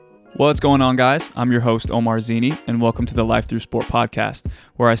What's going on, guys? I'm your host, Omar Zini, and welcome to the Life Through Sport podcast,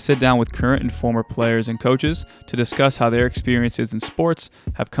 where I sit down with current and former players and coaches to discuss how their experiences in sports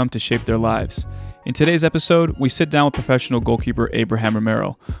have come to shape their lives. In today's episode, we sit down with professional goalkeeper Abraham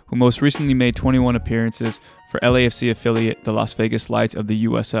Romero, who most recently made 21 appearances for LAFC affiliate, the Las Vegas Lights of the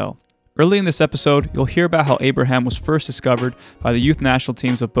USL. Early in this episode, you'll hear about how Abraham was first discovered by the youth national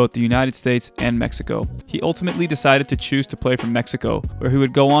teams of both the United States and Mexico. He ultimately decided to choose to play for Mexico, where he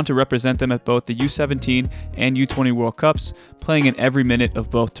would go on to represent them at both the U17 and U20 World Cups, playing in every minute of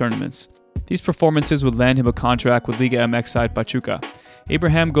both tournaments. These performances would land him a contract with Liga MX side Pachuca.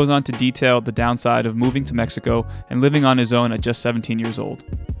 Abraham goes on to detail the downside of moving to Mexico and living on his own at just 17 years old.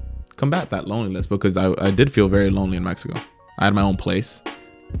 Combat that loneliness, because I did feel very lonely in Mexico. I had my own place.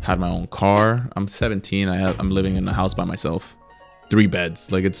 Had my own car. I'm 17. I'm living in a house by myself. 3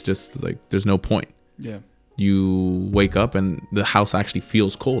 beds. Like, it's just like, there's no point. Yeah. You wake up and the house actually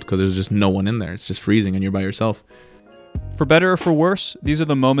feels cold because there's just no one in there. It's just freezing and you're by yourself. For better or for worse, these are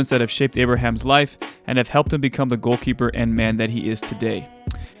the moments that have shaped Abraham's life and have helped him become the goalkeeper and man that he is today.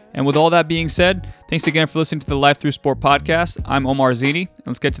 And with all that being said, thanks again for listening to the Life Through Sport podcast. I'm Omar Zini, and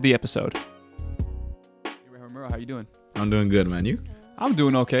let's get to the episode. Abraham Romero, how you doing? I'm doing good, man. You? I'm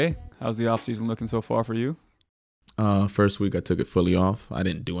doing okay. How's the off season looking so far for you? First week I took it fully off. I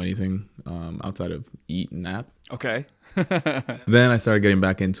didn't do anything outside of eat and nap. Okay. Then I started getting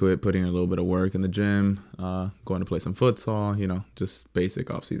back into it, putting in a little bit of work in the gym, going to play some futsal, just basic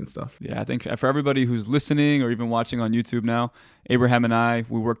off-season stuff. Yeah, I think for everybody who's listening or even watching on YouTube now, Abraham and I,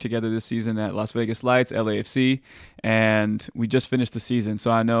 we worked together this season at Las Vegas Lights, LAFC, and we just finished the season. So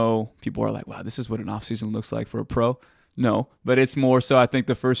I know people are like, wow, this is what an off-season looks like for a pro. No, but it's more so I think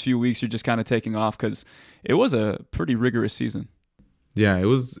the first few weeks you're just kind of taking off because it was a pretty rigorous season. Yeah, it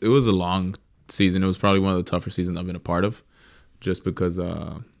was a long season. It was probably one of the tougher seasons I've been a part of just because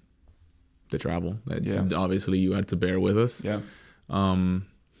the travel. Obviously, you had to bear with us. Yeah. And,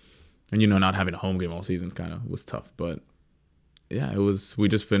 not having a home game all season kind of was tough. But, yeah, we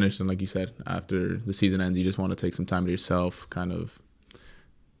just finished. And like you said, after the season ends, you just want to take some time to yourself, kind of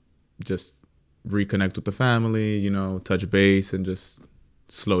just reconnect with the family, touch base and just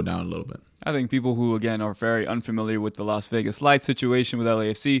slow down a little bit. I think people who, again, are very unfamiliar with the Las Vegas Lights situation with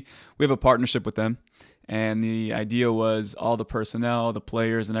LAFC, we have a partnership with them. And the idea was all the personnel, the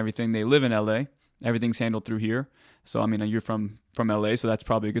players and everything, they live in LA. Everything's handled through here. So, you're from LA, so that's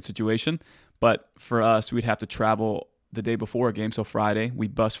probably a good situation. But for us, we'd have to travel the day before a game. So Friday, we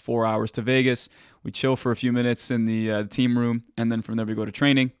bus 4 hours to Vegas. We chill for a few minutes in the team room. And then from there, we go to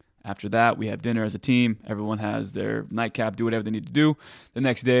training. After that, we have dinner as a team. Everyone has their nightcap, do whatever they need to do. The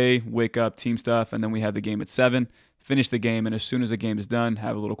next day, wake up, team stuff, and then we have the game at 7, finish the game, and as soon as the game is done,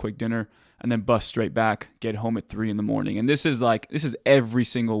 have a little quick dinner, and then bus straight back, get home at 3 in the morning. And this is every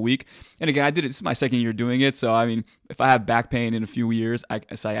single week. And again, this is my second year doing it, so if I have back pain in a few years,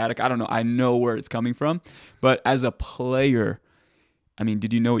 sciatic, I don't know. I know where it's coming from. But as a player,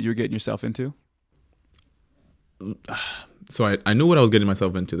 did you know what you were getting yourself into? So I knew what I was getting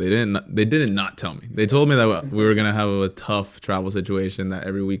myself into. They didn't not tell me. They told me that we were going to have a tough travel situation, that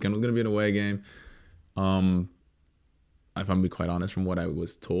every weekend was going to be an away game. If I'm going to be quite honest, from what I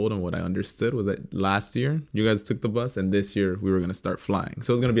was told and what I understood was that last year you guys took the bus and this year we were going to start flying.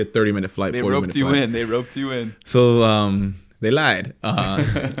 So it was going to be a 30-minute flight, 40-minute flight. They roped you in. So they lied.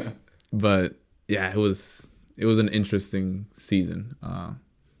 But yeah, it was an interesting season.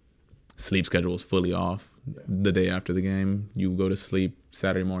 Sleep schedule was fully off. The day after the game, you go to sleep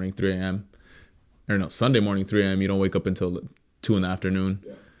Saturday morning, 3 a.m. Sunday morning, 3 a.m. You don't wake up until 2 in the afternoon.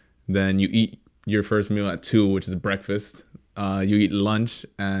 Yeah. Then you eat your first meal at 2, which is breakfast. You eat lunch,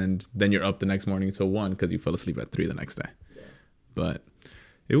 and then you're up the next morning until 1 because you fell asleep at 3 the next day. Yeah. But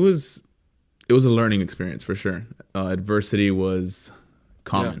it was a learning experience for sure. Adversity was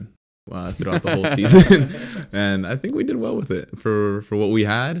common throughout the whole season, and I think we did well with it for what we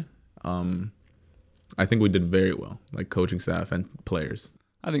had. I think we did very well, like coaching staff and players.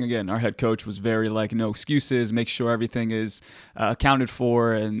 I think, again, our head coach was very no excuses, make sure everything is accounted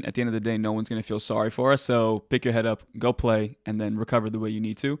for, and at the end of the day, no one's going to feel sorry for us. So pick your head up, go play, and then recover the way you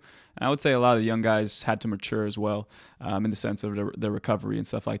need to. And I would say a lot of the young guys had to mature as well in the sense of their recovery and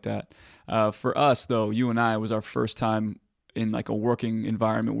stuff like that. For us, though, you and I, it was our first time in a working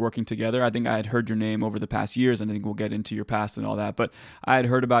environment, working together. I think I had heard your name over the past years, and I think we'll get into your past and all that. But I had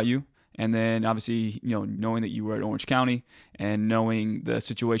heard about you. And then obviously, knowing that you were at Orange County and knowing the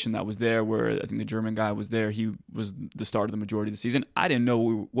situation that was there where I think the German guy was there, he was the start of the majority of the season. I didn't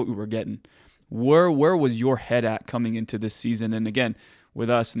know what we were getting. Where was your head at coming into this season? And again, with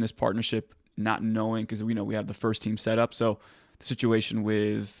us in this partnership, not knowing, because we know we have the first team set up. So the situation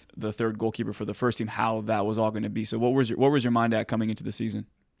with the third goalkeeper for the first team, how that was all going to be. So what was your mind at coming into the season?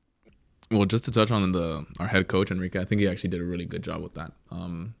 Well, just to touch on our head coach, Enrique, I think he actually did a really good job with that.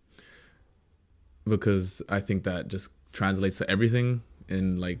 Because I think that just translates to everything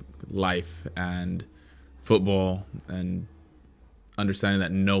in like life and football, and understanding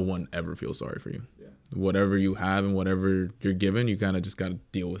that no one ever feels sorry for you. Yeah. Whatever you have and whatever you're given, you kind of just got to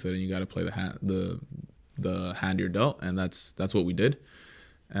deal with it, and you got to play the hand you're dealt, and that's what we did.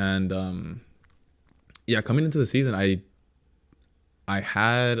 And coming into the season, I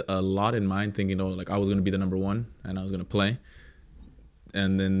had a lot in mind, thinking, like I was going to be the number one and I was going to play.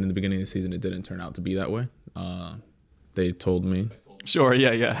 And then in the beginning of the season, it didn't turn out to be that way. They told me. Sure,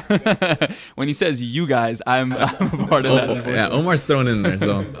 yeah. When he says you guys, I'm a part of that. Yeah, Omar's thrown in there.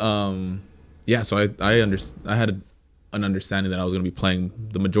 So, so I had an understanding that I was going to be playing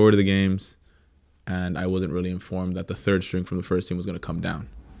the majority of the games, and I wasn't really informed that the third string from the first team was going to come down.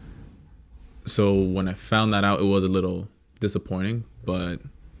 So when I found that out, it was a little disappointing, but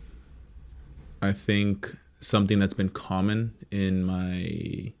I think something that's been common in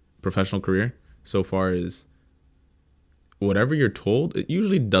my professional career so far is whatever you're told, it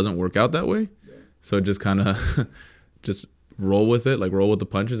usually doesn't work out that way. Yeah. So just kind of just roll with it, like roll with the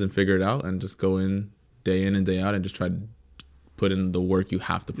punches and figure it out, and just go in and day out and just try to put in the work you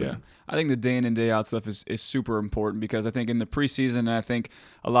have to put in. I think the day in and day out stuff is super important, because I think in the preseason, and I think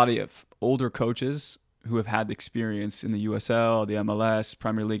a lot of older coaches who have had the experience in the USL, the MLS,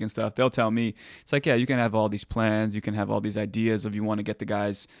 Premier League and stuff, they'll tell me, it's like, yeah, you can have all these plans, you can have all these ideas of you want to get the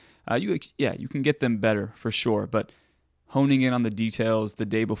guys, you can get them better for sure, but honing in on the details the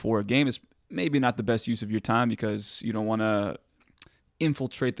day before a game is maybe not the best use of your time, because you don't want to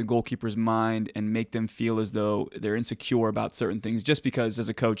infiltrate the goalkeeper's mind and make them feel as though they're insecure about certain things just because as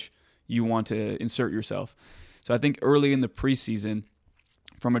a coach you want to insert yourself. So I think early in the preseason,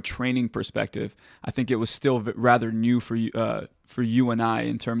 from a training perspective, I think it was still rather new for you and I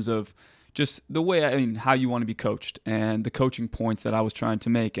in terms of just the way, how you want to be coached and the coaching points that I was trying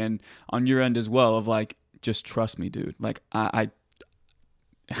to make, and on your end as well of like, just trust me, dude. Like I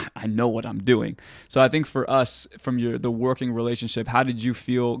know what I'm doing. So I think for us, from the working relationship, how did you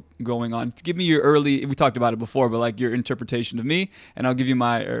feel going on? Give me your we talked about it before, but like your interpretation of me, and I'll give you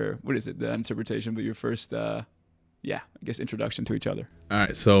the interpretation, but your first, introduction to each other. All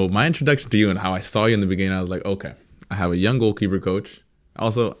right. So my introduction to you and how I saw you in the beginning, I was like, okay, I have a young goalkeeper coach.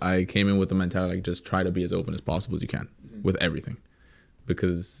 Also, I came in with the mentality, like, just try to be as open as possible as you can with everything,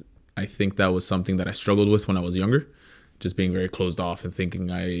 because I think that was something that I struggled with when I was younger, just being very closed off and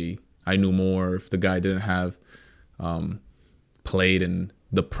thinking I knew more. If the guy didn't have played in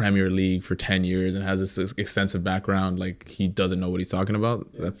the Premier League for 10 years and has this extensive background, like he doesn't know what he's talking about.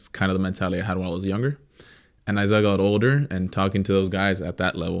 That's kind of the mentality I had when I was younger. And as I got older and talking to those guys at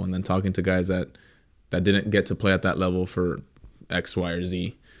that level, and then talking to guys that didn't get to play at that level for X, Y, or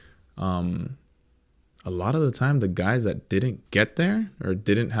Z, a lot of the time, the guys that didn't get there or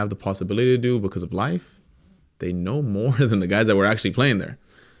didn't have the possibility to do because of life, they know more than the guys that were actually playing there.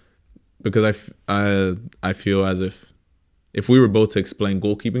 Because I feel as if we were both to explain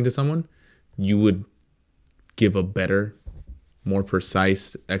goalkeeping to someone, you would give a better, more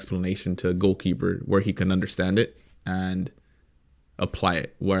precise explanation to a goalkeeper where he can understand it and apply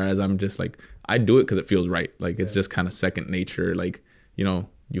it. Whereas I'm just like, I do it because it feels right. Like it's just kind of second nature. Like,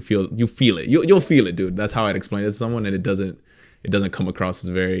 you feel it. You'll feel it, dude. That's how I'd explain it to someone, and it doesn't come across as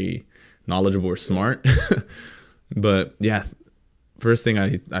very knowledgeable or smart. But yeah, first thing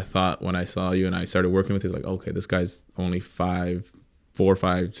I thought when I saw you and I started working with you is like, okay, this guy's only 4,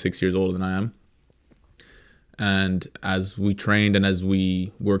 5, 6 years older than I am. And as we trained and as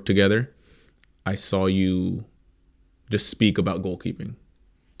we worked together, I saw you just speak about goalkeeping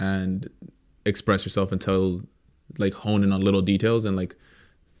and express yourself and hone in on little details and like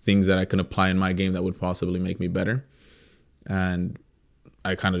things that I can apply in my game that would possibly make me better. And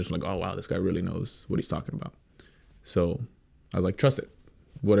I kind of just like, oh, wow, this guy really knows what he's talking about. So I was like, trust it.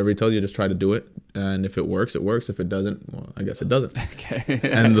 Whatever he tells you, just try to do it. And if it works, it works. If it doesn't, well, I guess it doesn't. Okay.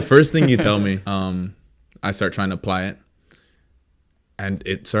 And the first thing you tell me, I start trying to apply it. And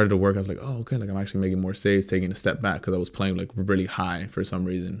it started to work. I was like, oh, okay, like I'm actually making more saves, taking a step back, because I was playing like really high for some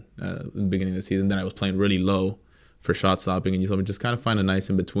reason in the beginning of the season. Then I was playing really low for shot stopping. And you told me just kind of find a nice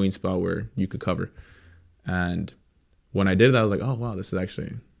in-between spot where you could cover. And when I did that, I was like, oh, wow, this is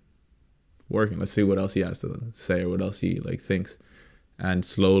actually working. Let's see what else he has to say or what else he like thinks. And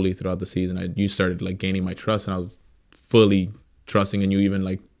slowly throughout the season, you started like gaining my trust, and I was fully trusting in you. Even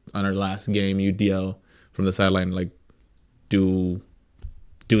like on our last game, you'd yell from the sideline, like, do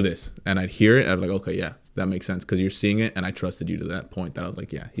this. And I'd hear it. I'd be like, okay, yeah, that makes sense because you're seeing it, and I trusted you to that point that I was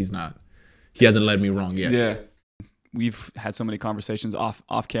like, yeah, he hasn't led me wrong yet. Yeah. We've had so many conversations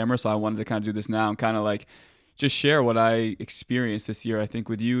off camera, so I wanted to kind of do this now and kind of like just share what I experienced this year. I think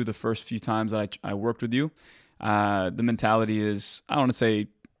with you, the first few times that I worked with you, the mentality is, I don't want to say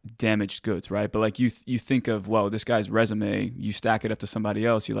damaged goods, right? But like you think of, well, this guy's resume, you stack it up to somebody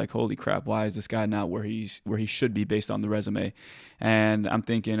else, you're like, holy crap, why is this guy not where he should be based on the resume? And I'm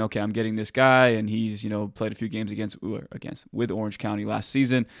thinking, okay, I'm getting this guy, and he's played a few games with Orange County last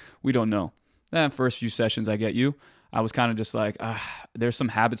season. We don't know. Then first few sessions I get you, I was kind of just like, there's some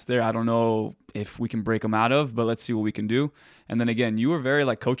habits there. I don't know if we can break them out of, but let's see what we can do. And then again, you were very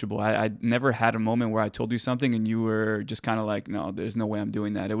like coachable. I never had a moment where I told you something and you were just kind of like, no, there's no way I'm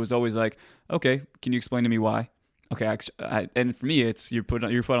doing that. It was always like, okay, can you explain to me why? Okay, and for me, it's you're put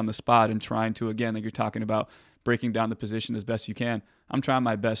on the spot and trying to, again, like you're talking about breaking down the position as best you can. I'm trying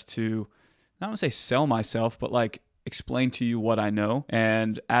my best to, not want to say sell myself, but like explain to you what I know.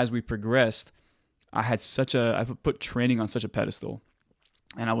 And as we progressed, I put training on such a pedestal.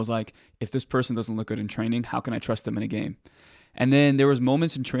 And I was like, if this person doesn't look good in training, how can I trust them in a game? And then there was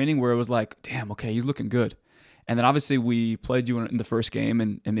moments in training where it was like, damn, okay, he's looking good. And then obviously we played you in the first game,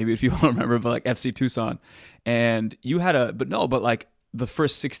 and maybe if people don't remember, but like FC Tucson. And you had but like the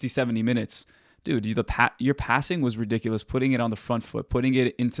first 60, 70 minutes, dude, your passing was ridiculous. Putting it on the front foot, putting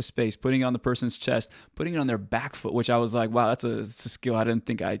it into space, putting it on the person's chest, putting it on their back foot, which I was like, wow, that's a skill I didn't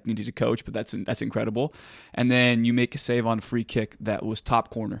think I needed to coach, but that's incredible. And then you make a save on a free kick that was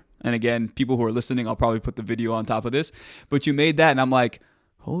top corner. And again, people who are listening, I'll probably put the video on top of this, but you made that, and I'm like,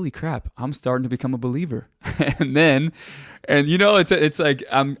 holy crap, I'm starting to become a believer. and it's like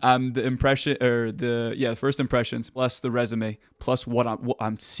I'm the impression, or the first impressions plus the resume plus what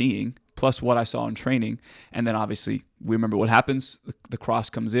I'm seeing plus what I saw in training. And then obviously we remember what happens. The cross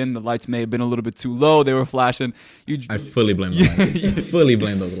comes in. The lights may have been a little bit too low. They were flashing. I fully blame the lights. I fully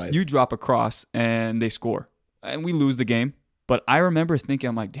blame those lights. You drop a cross and they score, and we lose the game. But I remember thinking,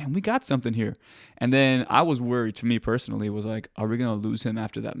 I'm like, damn, we got something here. And then I was worried, to me personally, was like, are we going to lose him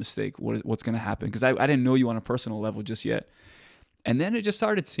after that mistake? What's going to happen? Because I didn't know you on a personal level just yet. And then it just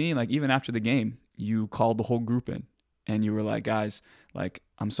started seeing, like, even after the game, you called the whole group in. And you were like, guys, like,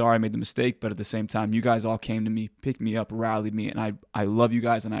 I'm sorry I made the mistake. But at the same time, you guys all came to me, picked me up, rallied me. And I love you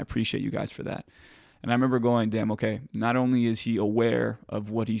guys, and I appreciate you guys for that. And I remember going, damn, okay, not only is he aware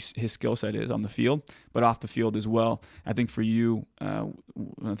of what his skill set is on the field, but off the field as well. I think for you, one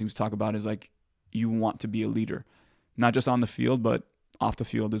of the things to talk about is like you want to be a leader, not just on the field, but off the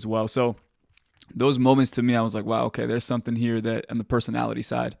field as well. So those moments to me, I was like, wow, okay, there's something here that on the personality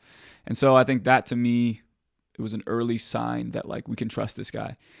side. And so I think that to me, it was an early sign that like we can trust this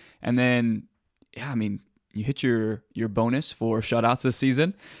guy. And then, yeah, I mean, you hit your bonus for shutouts this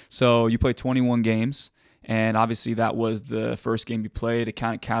season. So you played 21 games, and obviously that was the first game you played. It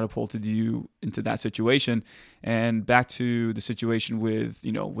kind of catapulted you into that situation. And back to the situation with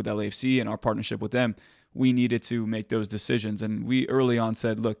LAFC and our partnership with them, we needed to make those decisions. And we early on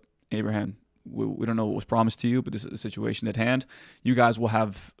said, look, Abraham, we don't know what was promised to you, but this is the situation at hand. You guys will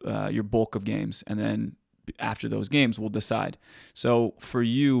have your bulk of games, and then after those games, we'll decide. So for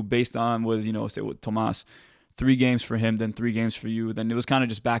you, based on with say with Tomas, 3 games for him, then 3 games for you, then it was kind of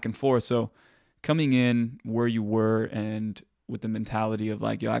just back and forth. So coming in where you were and with the mentality of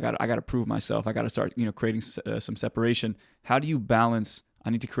like, I got to prove myself. I got to start, creating some separation. How do you balance? I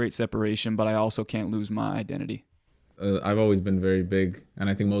need to create separation, but I also can't lose my identity. I've always been very big, and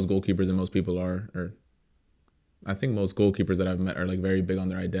I think most goalkeepers and most people I think most goalkeepers that I've met are like very big on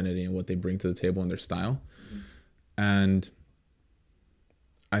their identity and what they bring to the table and their style. Mm-hmm. And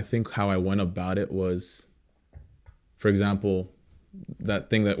I think how I went about it was, for example, that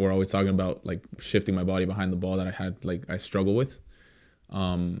thing that we're always talking about, like shifting my body behind the ball that I struggle with.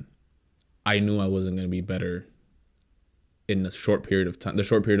 I knew I wasn't going to be better in the short period of time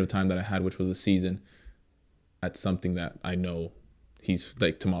that I had, which was a season, at something that I know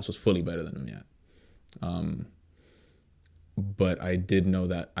Tomas was fully better than him yet. But I did know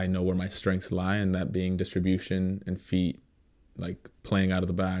that I know where my strengths lie, and that being distribution and feet, like playing out of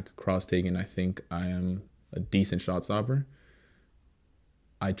the back, cross-taking. I think I am a decent shot stopper.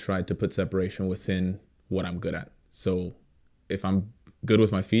 I tried to put separation within what I'm good at. So if I'm good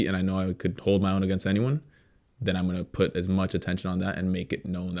with my feet and I know I could hold my own against anyone, then I'm going to put as much attention on that and make it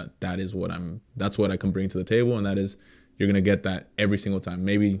known that that's what I can bring to the table. And that is, you're going to get that every single time.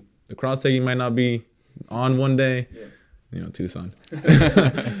 Maybe the cross-taking might not be on one day. Yeah. Tucson.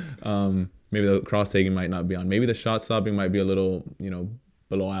 Maybe the cross-taking might not be on. Maybe the shot stopping might be a little,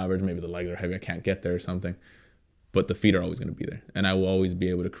 below average. Maybe the legs are heavy. I can't get there or something. But the feet are always going to be there. And I will always be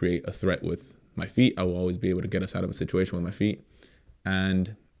able to create a threat with my feet. I will always be able to get us out of a situation with my feet.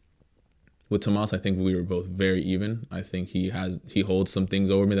 And with Tomas, I think we were both very even. I think he holds some things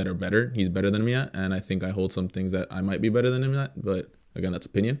over me that are better. He's better than me at, and I think I hold some things that I might be better than him at. But again, that's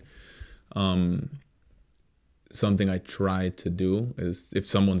opinion. Something I try to do is if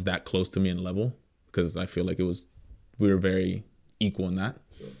someone's that close to me in level, because I feel like we were very equal in that.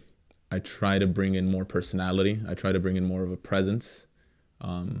 Sure. I try to bring in more personality. I try to bring in more of a presence,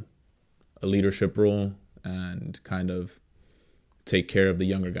 a leadership role, and kind of take care of the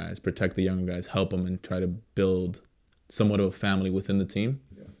younger guys, protect the younger guys, help them, and try to build somewhat of a family within the team.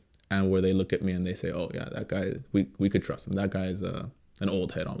 Yeah. And where they look at me and they say, oh, yeah, that guy, we could trust him. That guy is an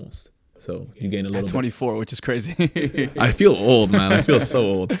old head almost. So you gain a little at 24, which is crazy. I feel old, man. I feel so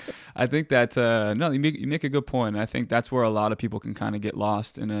old. I think that, no, you make a good point. I think that's where a lot of people can kind of get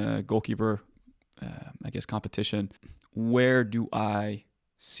lost in a goalkeeper, competition. Where do I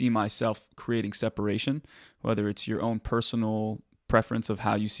see myself creating separation, whether it's your own personal preference of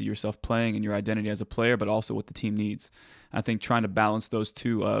how you see yourself playing and your identity as a player, but also what the team needs. I think trying to balance those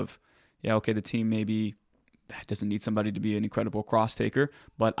two of, yeah, okay, the team maybe doesn't need somebody to be an incredible cross taker,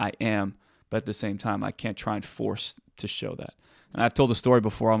 but I am. But at the same time, I can't try and force to show that. And I've told a story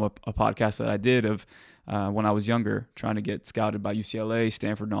before on a podcast that I did of when I was younger, trying to get scouted by UCLA,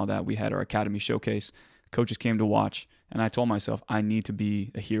 Stanford, and all that. We had our academy showcase. Coaches came to watch, and I told myself, I need to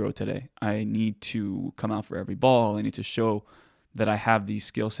be a hero today. I need to come out for every ball. I need to show that I have these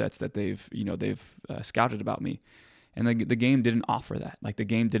skill sets that they've scouted about me. And the game didn't offer that. Like, the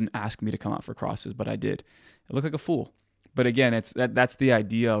game didn't ask me to come out for crosses, but I did. I looked like a fool. But again, that's the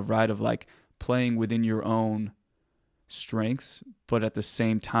idea of, right, of like playing within your own strengths, but at the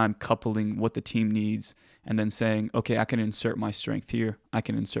same time coupling what the team needs and then saying, okay, I can insert my strength here. I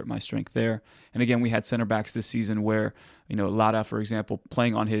can insert my strength there. And again, we had center backs this season where, Lada, for example,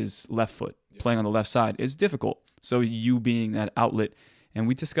 playing on his left foot, playing on the left side is difficult. So you being that outlet, and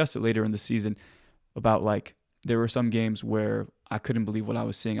we discussed it later in the season about like, there were some games where I couldn't believe what I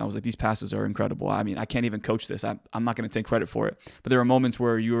was seeing. I was like, these passes are incredible. I mean, I can't even coach this. I'm not going to take credit for it. But there are moments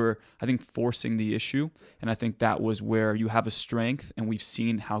where you're, I think, forcing the issue. And I think that was where you have a strength, and we've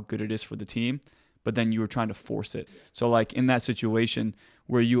seen how good it is for the team, but then you were trying to force it. So like in that situation,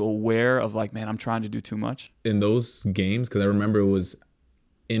 were you aware of like, man, I'm trying to do too much? In those games, because I remember it was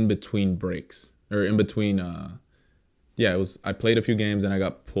in between breaks, or in between, I played a few games and I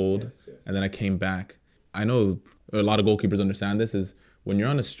got pulled, yes. And then I came back. I know a lot of goalkeepers understand this, is when you're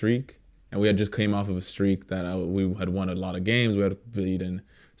on a streak, and we had just came off of a streak that we had won a lot of games. We had beaten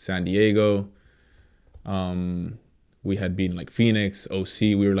San Diego. We had beaten like Phoenix, OC.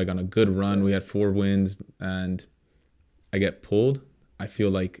 We were like on a good run. We had 4 wins, and I get pulled. I feel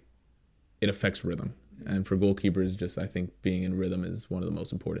like it affects rhythm. And for goalkeepers, just I think being in rhythm is one of the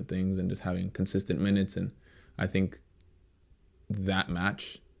most important things, and just having consistent minutes. And I think that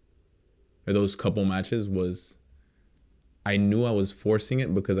match, or those couple matches, I knew I was forcing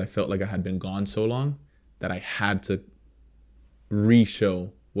it because I felt like I had been gone so long that I had to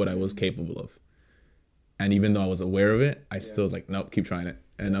re-show what I was capable of. And even though I was aware of it, I still was like, nope, keep trying it.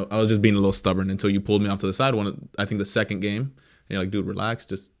 And I was just being a little stubborn until you pulled me off to the side. I think the second game, and you're like, dude, relax,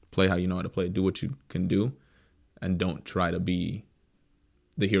 just play how you know how to play. Do what you can do, and don't try to be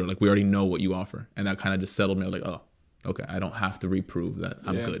the hero. Like, we already know what you offer. And that kind of just settled me. I was like, oh, okay, I don't have to reprove that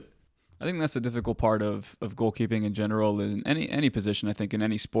I'm good. I think that's a difficult part of goalkeeping in general, in any position, I think, in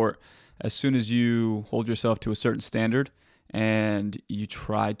any sport. As soon as you hold yourself to a certain standard and you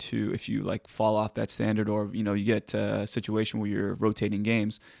try to, if you like fall off that standard, or, you get a situation where you're rotating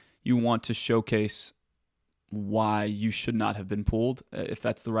games, you want to showcase why you should not have been pulled, if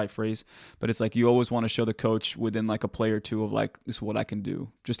that's the right phrase. But it's like you always want to show the coach within like a play or two of like, this is what I can do.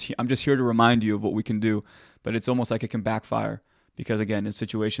 I'm just here to remind you of what we can do. But it's almost like it can backfire. Because again, in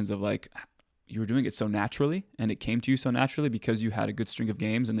situations of like, you were doing it so naturally and it came to you so naturally because you had a good string of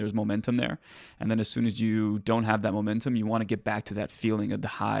games and there's momentum there. And then as soon as you don't have that momentum, you want to get back to that feeling of the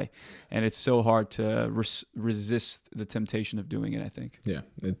high. And it's so hard to resist the temptation of doing it, I think. Yeah,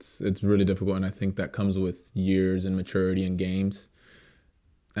 it's really difficult. And I think that comes with years and maturity and games.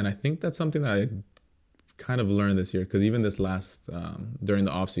 And I think that's something that I kind of learned this year, because even this last, during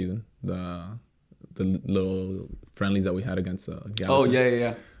the off season, the little friendlies that we had against Gallatin. Oh,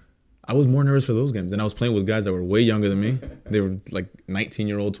 yeah. I was more nervous for those games. And I was playing with guys that were way younger than me. They were like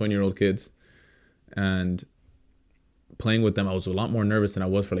 19-year-old, 20-year-old kids. And playing with them, I was a lot more nervous than I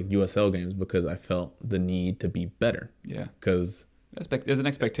was for like USL games, because I felt the need to be better. Yeah. Because there's an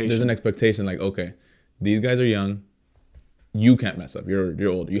expectation. There's an expectation like, okay, these guys are young. You can't mess up. You're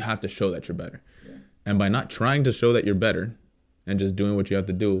older. You have to show that you're better. Yeah. And by not trying to show that you're better and just doing what you have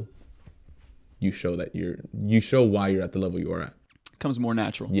to do, you show why you're at the level you are at. Comes more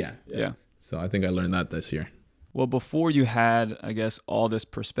natural. Yeah. So I think I learned that this year. Well, before you had, I guess, all this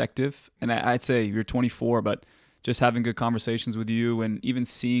perspective, and I'd say you're 24, but just having good conversations with you and even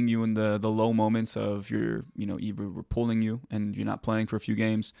seeing you in the low moments of either we're pulling you and you're not playing for a few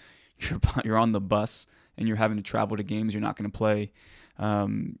games, you're on the bus and you're having to travel to games you're not going to play.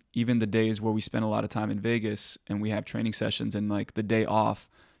 Even the days where we spend a lot of time in Vegas and we have training sessions and like the day off,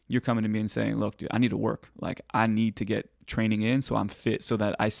 you're coming to me and saying, look, dude, I need to work. Like I need to get training in so I'm fit so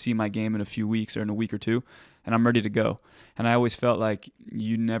that I see my game in a few weeks or in a week or two and I'm ready to go. And I always felt like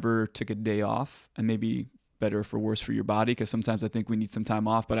you never took a day off, and maybe better for worse for your body, because sometimes I think we need some time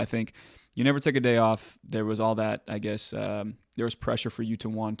off, but I think you never took a day off. There was all that, I guess, there was pressure for you to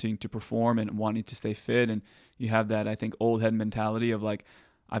wanting to perform and wanting to stay fit, and you have that, I think, old head mentality of like,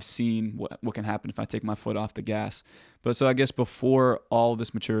 I've seen what can happen if I take my foot off the gas. But so I guess before all of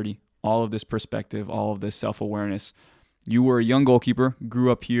this maturity, all of this perspective, all of this self-awareness, you were a young goalkeeper,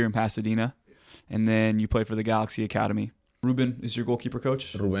 grew up here in Pasadena, and then you played for the Galaxy Academy. Ruben is your goalkeeper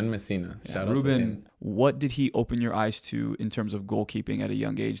coach? Ruben Messina. Yeah, Shout out Ruben, to him. what did he open your eyes to in terms of goalkeeping at a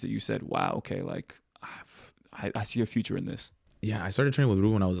young age that you said, wow, okay, like I see a future in this? Yeah, I started training with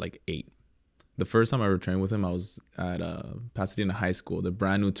Ruben when I was like 8. The first time I ever trained with him, I was at Pasadena High School, the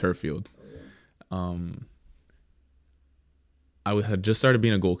brand new turf field. I had just started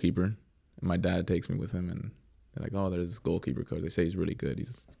being a goalkeeper, and my dad takes me with him, and they're like, oh, there's this goalkeeper coach. They say he's really good.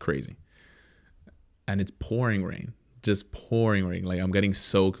 He's crazy. And it's pouring rain, just pouring rain. Like I'm getting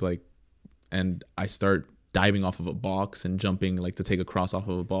soaked, and I start diving off of a box and jumping like to take a cross off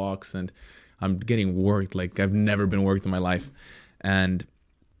of a box, and I'm getting worked like I've never been worked in my life. And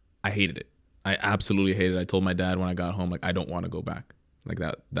I hated it. I absolutely hated it. I told my dad when I got home, like, I don't want to go back. Like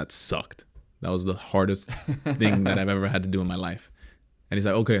that sucked. That was the hardest thing that I've ever had to do in my life. And he's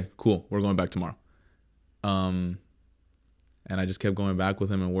like, okay, cool. We're going back tomorrow. And I just kept going back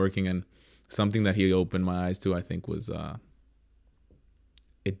with him and working. And something that he opened my eyes to, I think, was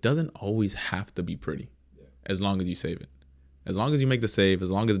it doesn't always have to be pretty as long as you save it. As long as you make the save,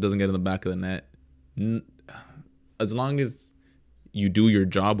 as long as it doesn't get in the back of the net, as long as you do your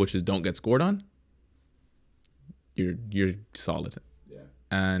job, which is don't get scored on, you're solid. Yeah.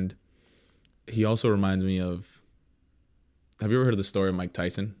 And he also reminds me of, have you ever heard of the story of Mike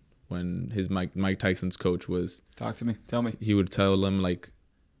Tyson? When Mike Tyson's coach was... Talk to me. Tell me. He would tell him, like,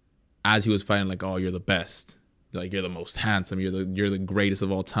 as he was fighting, like, oh, you're the best. Like, you're the most handsome. You're the greatest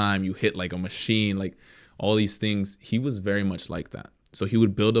of all time. You hit like a machine. Like, all these things. He was very much like that. So he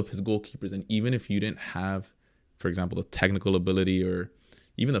would build up his goalkeepers. And even if you didn't have, for example, the technical ability or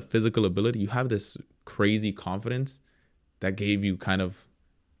even the physical ability, you have this crazy confidence that gave you kind of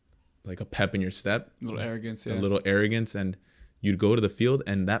like a pep in your step. A little arrogance, yeah. A little arrogance. And you'd go to the field,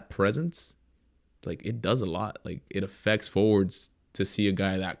 and that presence, like, it does a lot. Like, it affects forwards to see a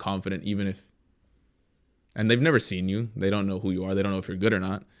guy that confident, even if, and they've never seen you. They don't know who you are. They don't know if you're good or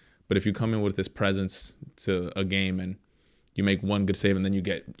not. But if you come in with this presence to a game and you make one good save and then you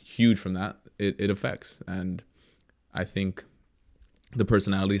get huge from that, it affects. And I think the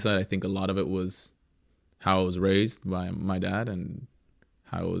personality side, I think a lot of it was how I was raised by my dad and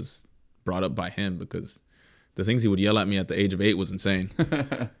how I was brought up by him, because the things he would yell at me at the age of 8 was insane.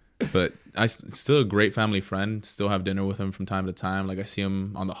 But I still a great family friend, still have dinner with him from time to time. Like, I see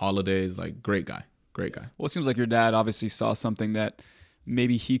him on the holidays, like, great guy. Well, it seems like your dad obviously saw something that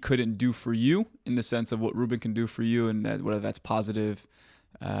maybe he couldn't do for you, in the sense of what Ruben can do for you, and that, whether that's positive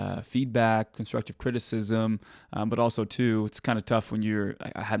feedback, constructive criticism, but also too, it's kind of tough when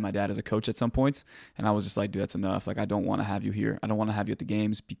I had my dad as a coach at some points, and I was just like, dude, that's enough. Like, I don't want to have you here. I don't want to have you at the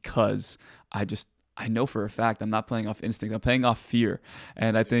games, because I know for a fact I'm not playing off instinct. I'm playing off fear.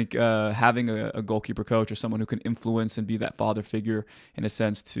 And I think having a goalkeeper coach or someone who can influence and be that father figure, in a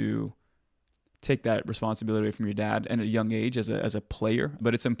sense, to take that responsibility away from your dad at a young age as a player.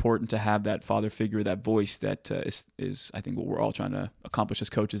 But it's important to have that father figure, that voice that is I think what we're all trying to accomplish as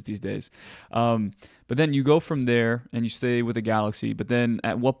coaches these days. But then you go from there and you stay with the Galaxy. But then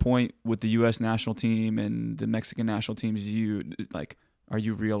at what point with the U.S. national team and the Mexican national teams, are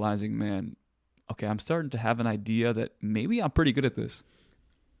you realizing, man, okay, I'm starting to have an idea that maybe I'm pretty good at this?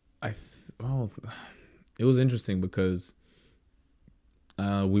 It was interesting because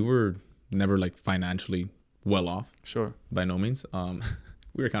we were never like financially well off. Sure. By no means.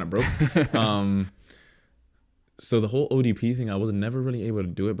 We were kind of broke. So the whole ODP thing, I was never really able to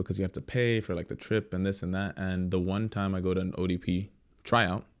do it because you have to pay for like the trip and this and that. And the one time I go to an ODP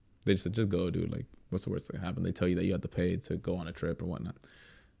tryout, they just said, just go, dude. Like, what's the worst that can happen? They tell you that you have to pay to go on a trip or whatnot.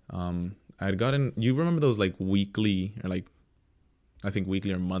 I had gotten, you remember those like weekly or like I think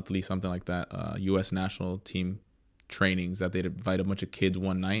weekly or monthly, something like that, U.S. national team trainings that they'd invite a bunch of kids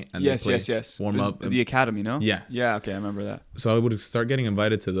one night and Yes, they play, yes. warm up. The academy, no? Yeah. Yeah, okay, I remember that. So I would start getting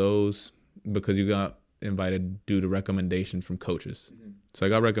invited to those because you got invited due to recommendation from coaches. Mm-hmm. So I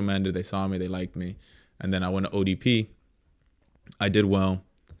got recommended. They saw me. They liked me. And then I went to ODP. I did well.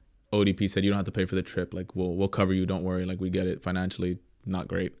 ODP said, you don't have to pay for the trip. Like, we'll cover you. Don't worry. Like, we get it. Financially, not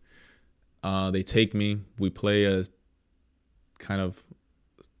great. They take me. We play a kind of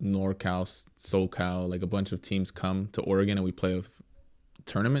NorCal, SoCal. Like, a bunch of teams come to Oregon and we play a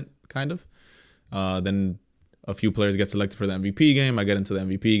tournament, kind of. Then a few players get selected for the MVP game. I get into the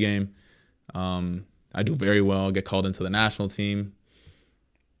MVP game. I do very well, get called into the national team.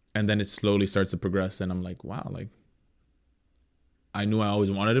 And then it slowly starts to progress. And I'm like, wow, like, I knew I always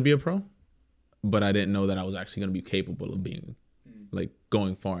wanted to be a pro, but I didn't know that I was actually going to be capable of being, like,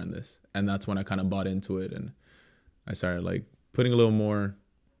 going far in this. And that's when I kind of bought into it. And I started, like, putting a little more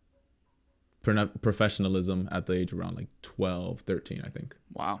professionalism at the age around, like, 12, 13, I think.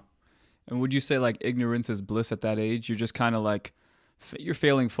 Wow. And would you say, like, ignorance is bliss at that age? You're just kind of, like, you're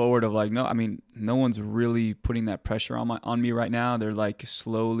failing forward of, like, no, I mean, no one's really putting that pressure on me right now. They're, like,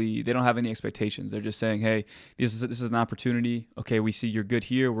 slowly, they don't have any expectations. They're just saying, hey, this is an opportunity. Okay, we see you're good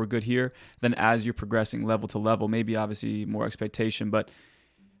here, we're good here. Then as you're progressing level to level, maybe obviously more expectation, but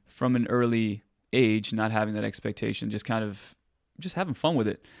from an early age, not having that expectation, just kind of just having fun with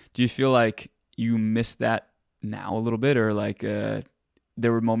it. Do you feel like you miss that now a little bit, or like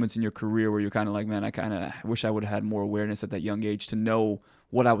there were moments in your career where you're kind of like, man, I kind of wish I would have had more awareness at that young age to know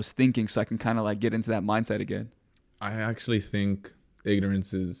what I was thinking so I can kind of like get into that mindset again? I actually think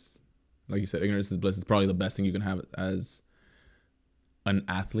ignorance is, like you said, ignorance is bliss. It's probably the best thing you can have as an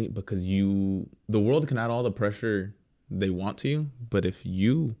athlete, because the world can add all the pressure they want to you, but if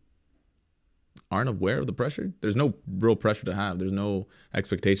you aren't aware of the pressure, there's no real pressure to have. There's no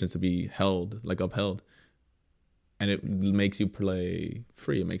expectations to be upheld. And it makes you play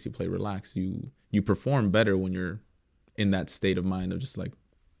free. It makes you play relaxed. You perform better when you're in that state of mind of just like,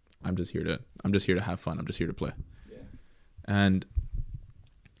 I'm just here to have fun. I'm just here to play. Yeah. And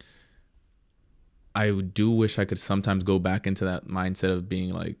I do wish I could sometimes go back into that mindset of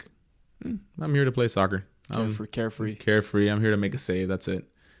being like, I'm here to play soccer. Carefree. I'm here to make a save. That's it.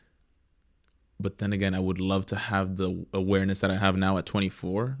 But then again, I would love to have the awareness that I have now at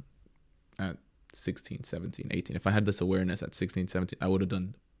 24, at 16, 17, 18. If I had this awareness at 16, 17, I would have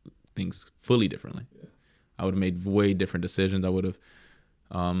done things fully differently. Yeah. I would have made way different decisions. I would have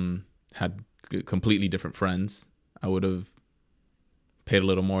had completely different friends. I would have paid a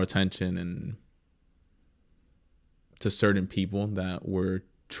little more attention and to certain people that were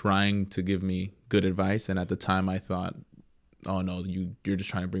trying to give me good advice. And at the time I thought, oh no, you're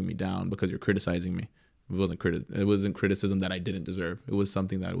just trying to bring me down because you're criticizing me. It wasn't criticism that I didn't deserve. It was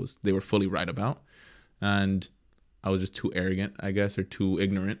something that they were fully right about. And I was just too arrogant, I guess, or too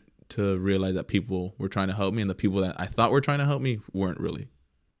ignorant to realize that people were trying to help me, and the people that I thought were trying to help me weren't really.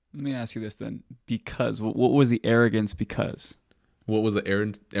 Let me ask you this then. Because, what was the arrogance because? What was the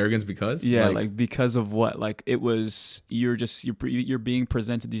arrogance because? Yeah, like because of what? Like it was, you're being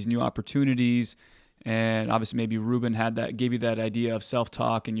presented these new opportunities. And obviously maybe Ruben gave you that idea of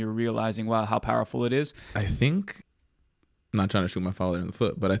self-talk, and you're realizing, wow, how powerful it is. I think, I'm not trying to shoot my father in the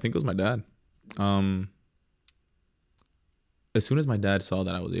foot, but I think it was my dad. As soon as my dad saw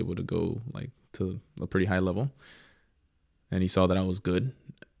that I was able to go like to a pretty high level, and he saw that I was good,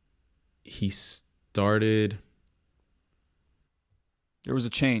 he started. There was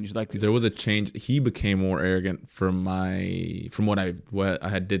a change. He became more arrogant from what I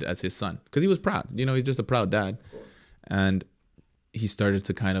had did as his son, because he was proud. He's just a proud dad, and he started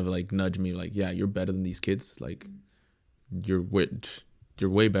to kind of like nudge me, like, yeah, you're better than these kids. Like, you're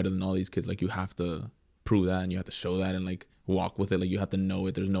way better than all these kids. Like, you have to prove that, and you have to show that, and like walk with it. Like, you have to know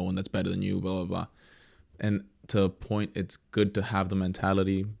it. There's no one that's better than you. Blah blah blah. And to a point, it's good to have the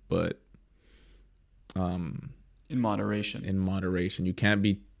mentality, but in moderation. You can't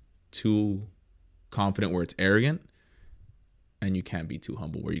be too confident where it's arrogant, and you can't be too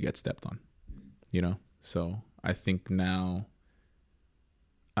humble where you get stepped on. So I think now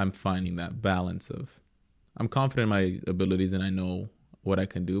I'm finding that balance of, I'm confident in my abilities and I know what I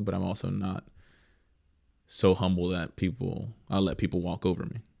can do, but I'm also not so humble that I'll let people walk over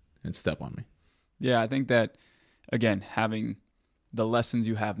me and step on me. Yeah, I think that, again, having the lessons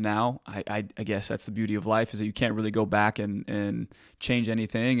you have now, I guess that's the beauty of life, is that you can't really go back and change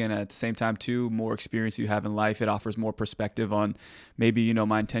anything. And at the same time, too, more experience you have in life, it offers more perspective on maybe,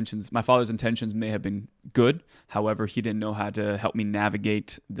 my father's intentions may have been good. However, he didn't know how to help me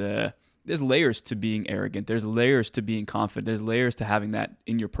navigate the there's layers to being arrogant. There's layers to being confident. There's layers to having that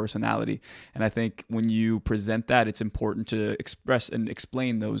in your personality. And I think when you present that, it's important to express and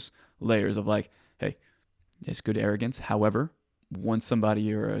explain those layers of like, hey, there's good arrogance. However, once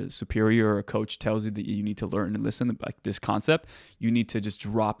somebody or a superior or a coach tells you that you need to learn and listen, like this concept, you need to just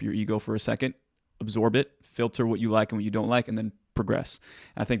drop your ego for a second, absorb it, filter what you like and what you don't like, and then progress.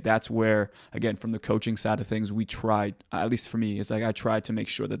 And I think that's where, again, from the coaching side of things, we tried, at least for me, it's like I tried to make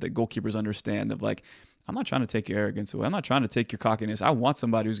sure that the goalkeepers understand of like, I'm not trying to take your arrogance away. I'm not trying to take your cockiness. I want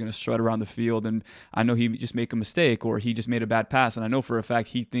somebody who's going to strut around the field, and I know he just made a mistake or he just made a bad pass, and I know for a fact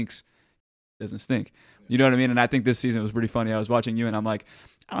he thinks it doesn't stink. You know what I mean? And I think this season was pretty funny. I was watching you, and I'm like,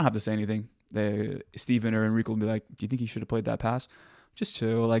 I don't have to say anything. Steven or Enrico will be like, do you think he should have played that pass? Just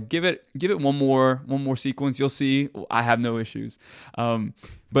chill, like give it one more sequence. You'll see. I have no issues.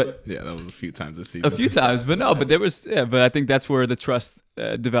 But yeah, that was a few times this season. A few times, but no, but there was. Yeah, but I think that's where the trust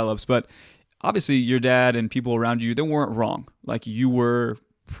develops. But obviously, your dad and people around you, they weren't wrong. Like you were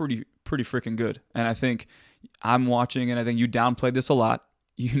pretty freaking good. And I think I'm watching, and I think you downplayed this a lot.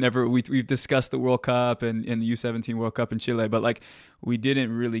 We've discussed the World Cup and the U17 World Cup in Chile, but like we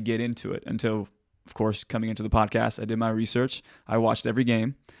didn't really get into it until, of course, coming into the podcast. I did my research. I watched every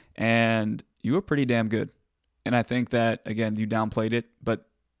game, and you were pretty damn good. And I think that, again, you downplayed it, but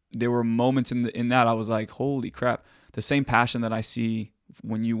there were moments in that I was like, holy crap, the same passion that I see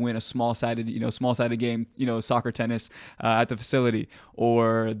when you win a small-sided game, soccer, tennis at the facility,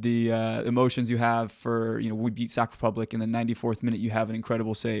 or the emotions you have for, we beat Sac Republic in the 94th minute, you have an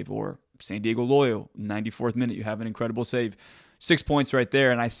incredible save, or San Diego Loyal, 94th minute, you have an incredible save. 6 points right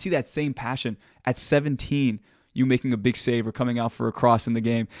there, and I see that same passion at 17, you making a big save or coming out for a cross in the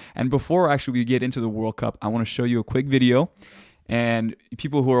game. And before actually we get into the World Cup, I want to show you a quick video, and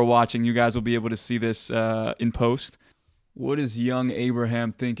people who are watching, you guys will be able to see this in post. What is young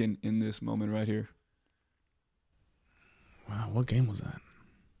Abraham thinking in this moment right here? Wow, what game was that?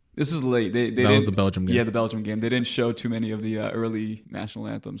 This is late. That was the Belgium game. Yeah, the Belgium game. They didn't show too many of the early national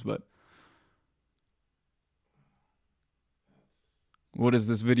anthems, but what does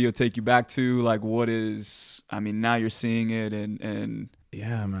this video take you back to? Like, now you're seeing it and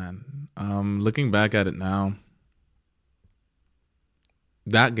yeah, man. Looking back at it now,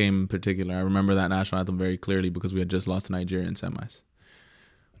 that game in particular, I remember that national anthem very clearly because we had just lost to Nigeria in semis.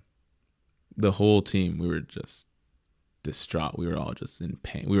 The whole team, we were just distraught. We were all just in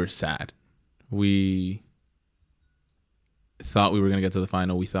pain. We were sad. We thought we were going to get to the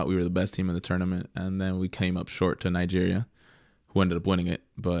final. We thought we were the best team in the tournament, and then we came up short to Nigeria, who ended up winning it.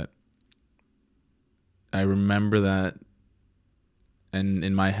 But I remember that, and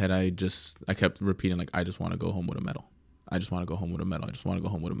in my head, I kept repeating, like, I just want to go home with a medal. I just want to go home with a medal. I just want to go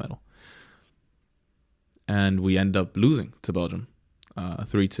home with a medal. And we end up losing to Belgium,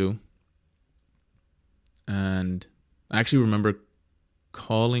 3-2. And I actually remember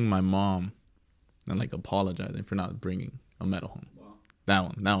calling my mom and like apologizing for not bringing a medal home. Wow.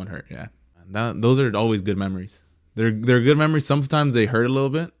 That one hurt, yeah. Those are always good memories. They're good memories. Sometimes they hurt a little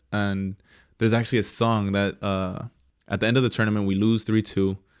bit. And there's actually a song that at the end of the tournament, we lose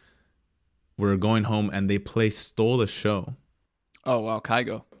 3-2. We're going home and they play Stole the Show. Oh, wow.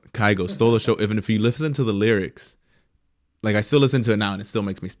 Kygo, Stole the Show. If you listen to the lyrics, like I still listen to it now and it still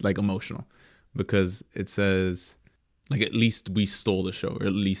makes me like emotional because it says, like, at least we stole the show, or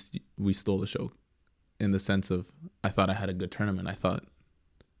at least we stole the show in the sense of I thought I had a good tournament. I thought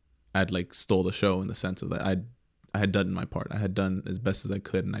I'd like stole the show in the sense of that I had done my part. I had done as best as I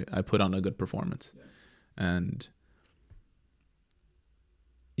could and I put on a good performance. Yeah. And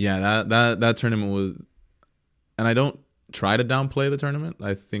yeah, that tournament was, and I don't try to downplay the tournament.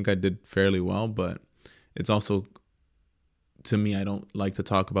 I think I did fairly well, but it's also, to me, I don't like to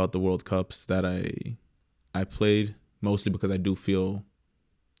talk about the World Cups that I played, mostly because I do feel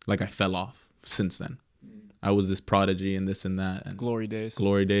like I fell off since then. I was this prodigy and this and that. And glory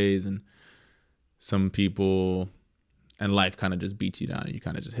days. And some people, and life kind of just beats you down and you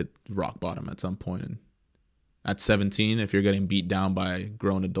kind of just hit rock bottom at some point. And at 17, if you're getting beat down by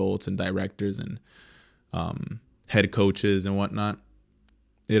grown adults and directors and head coaches and whatnot,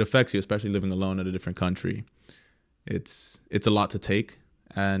 it affects you, especially living alone in a different country. It's a lot to take,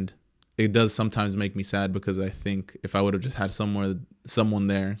 and it does sometimes make me sad because I think if I would have just had someone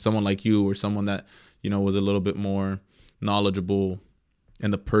there, someone like you or someone that, was a little bit more knowledgeable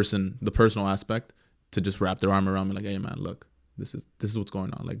in the personal aspect, to just wrap their arm around me like, hey man, look, this is what's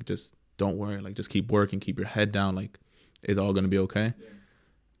going on. Like, just don't worry. Like, just keep working, keep your head down. Like, it's all going to be okay. Yeah.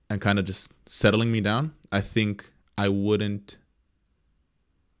 And kind of just settling me down. I think I wouldn't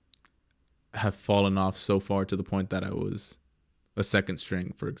have fallen off so far to the point that I was a second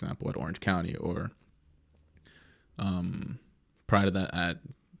string, for example, at Orange County, or prior to that at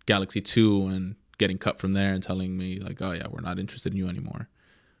Galaxy 2, and getting cut from there and telling me like, oh yeah, we're not interested in you anymore.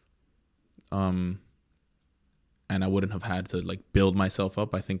 And I wouldn't have had to like build myself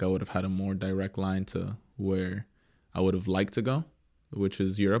up. I think I would have had a more direct line to where I would have liked to go, which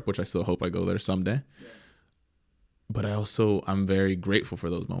is Europe, which I still hope I go there someday. Yeah. But I'm very grateful for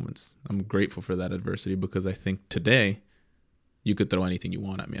those moments. I'm grateful for that adversity, because I think today you could throw anything you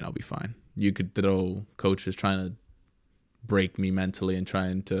want at me and I'll be fine. You could throw coaches trying to break me mentally and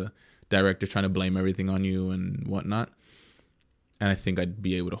directors trying to blame everything on you and whatnot. And I think I'd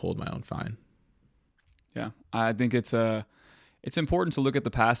be able to hold my own fine. Yeah, I think it's important to look at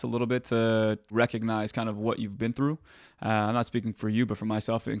the past a little bit to recognize kind of what you've been through. I'm not speaking for you, but for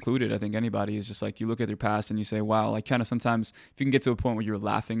myself included, I think anybody is just like, you look at your past and you say, wow, like kind of sometimes if you can get to a point where you're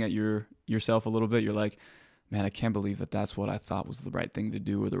laughing at yourself a little bit, you're like, man, I can't believe that that's what I thought was the right thing to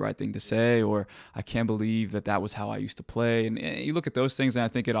do or the right thing to say, or I can't believe that that was how I used to play. And you look at those things, and I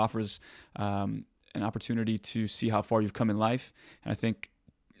think it offers an opportunity to see how far you've come in life. And I think,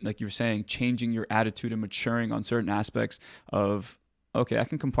 like you were saying, changing your attitude and maturing on certain aspects of, okay, I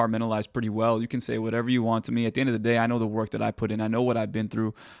can compartmentalize pretty well. You can say whatever you want to me. At the end of the day, I know the work that I put in. I know what I've been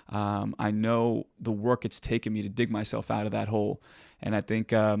through. I know the work it's taken me to dig myself out of that hole. And I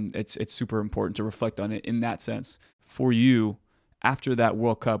think it's super important to reflect on it in that sense. For you, after that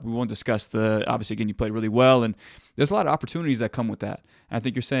World Cup, we won't discuss obviously, again, you played really well, and there's a lot of opportunities that come with that. And I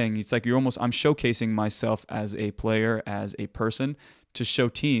think you're saying, it's like I'm showcasing myself as a player, as a person, to show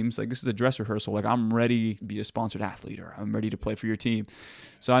teams, like, this is a dress rehearsal. Like, I'm ready to be a sponsored athlete, or I'm ready to play for your team.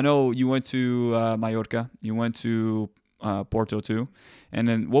 So I know you went to Mallorca, you went to Porto too. And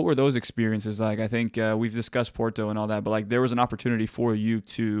then what were those experiences like? I think we've discussed Porto and all that, but like there was an opportunity for you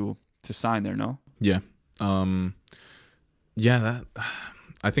to sign there, no? Yeah. That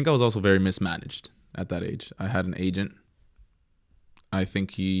I think I was also very mismanaged at that age. I had an agent. I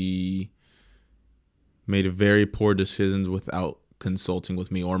think he made very poor decisions without consulting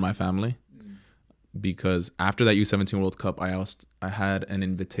with me or my family, because after that U17 World Cup, I had an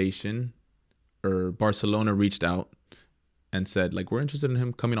invitation, or Barcelona reached out and said, like, we're interested in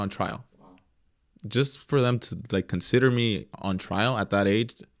him coming on trial. Wow. Just for them to like consider me on trial at that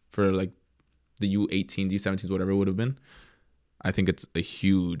age for like the U18s, U17s, whatever it would have been. I think it's a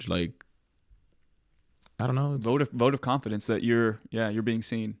huge, like, I don't know, vote of confidence that you're being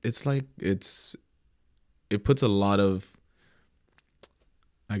seen. It's like it puts a lot of,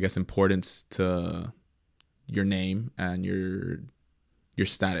 I guess, importance to your name and your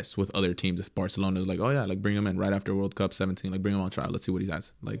status with other teams. If Barcelona is like, oh yeah, like bring him in right after World Cup 17, like bring him on trial. Let's see what he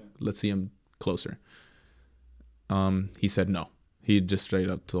has. Like, let's see him closer. He said no. He just straight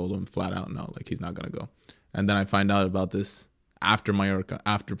up told him flat out no, like he's not gonna go. And then I find out about this after Mallorca,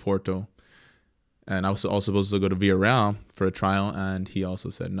 after Porto, and I was also supposed to go to Villarreal for a trial, and he also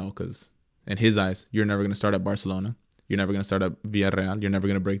said no, because in his eyes, you're never gonna start at Barcelona. You're never going to start at Villarreal. You're never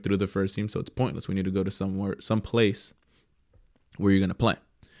going to break through the first team, so it's pointless. We need to go to some place where you're going to play.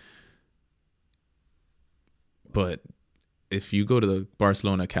 But if you go to the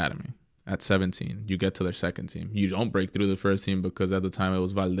Barcelona Academy at 17, you get to their second team. You don't break through the first team, because at the time it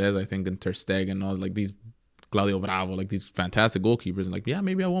was Valdez, I think, and Ter Stegen, and all like these Claudio Bravo, like these fantastic goalkeepers. And like, yeah,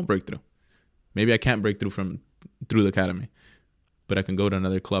 maybe I won't break through. Maybe I can't break through through the academy, but I can go to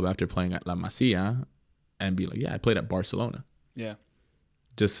another club after playing at La Masia and be like, yeah, I played at Barcelona. Yeah.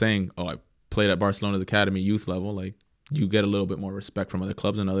 Just saying, oh, I played at Barcelona's academy youth level, like, you get a little bit more respect from other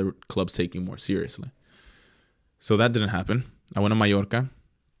clubs, and other clubs take you more seriously. So that didn't happen. I went to Mallorca.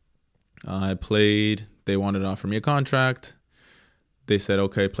 I played. They wanted to offer me a contract. They said,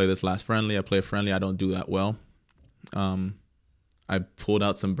 okay, play this last friendly. I play a friendly. I don't do that well. I pulled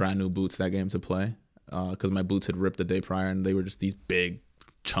out some brand new boots that game to play, because my boots had ripped the day prior, and they were just these big,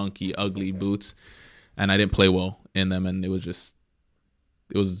 chunky, ugly boots. And I didn't play well in them, and it was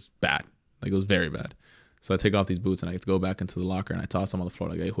bad. Like, it was very bad. So I take off these boots, and I go back into the locker, and I toss them on the floor.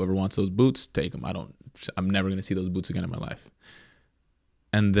 Like, hey, whoever wants those boots, take them. I'm never going to see those boots again in my life.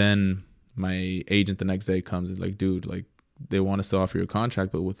 And then my agent the next day comes, is like, dude, like, they want us to offer you a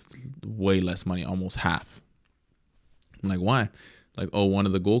contract, but with way less money, almost half. I'm like, why? Like, oh, one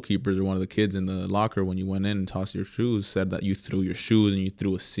of the goalkeepers or one of the kids in the locker, when you went in and tossed your shoes, said that you threw your shoes and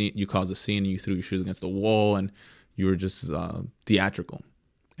you caused a scene, and you threw your shoes against the wall, and you were just theatrical.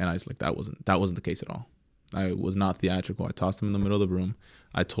 And I was like, that wasn't the case at all. I was not theatrical. I tossed them in the middle of the room.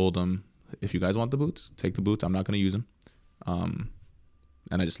 I told them, if you guys want the boots, take the boots. I'm not going to use them.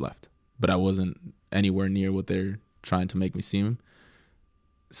 And I just left. But I wasn't anywhere near what they're trying to make me seem.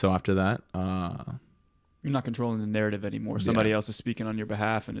 So after that, You're not controlling the narrative anymore. Somebody else is speaking on your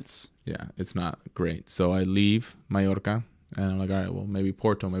behalf, and it's not great. So I leave Mallorca, and I'm like, all right, well, maybe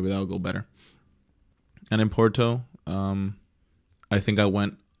Porto, maybe that'll go better. And in Porto, I think I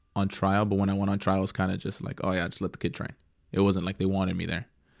went on trial, but when I went on trial, it was kind of just like, oh yeah, just let the kid train. It wasn't like they wanted me there.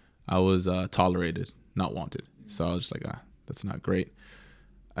 I was tolerated, not wanted. So I was just like, that's not great.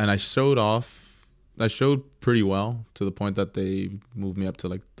 And I showed pretty well to the point that they moved me up to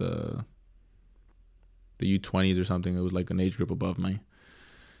like the U20s or something. It was like an age group above me.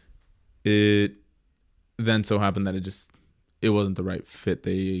 It then so happened that it wasn't the right fit.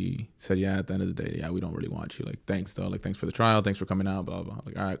 They said, yeah, at the end of the day, yeah, we don't really want you. Like, thanks though. Like, thanks for the trial. Thanks for coming out, blah, blah.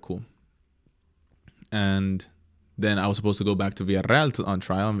 Like, all right, cool. And then I was supposed to go back to Villarreal on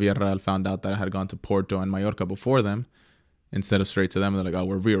trial, and Villarreal found out that I had gone to Porto and Mallorca before them instead of straight to them. And they're like, oh,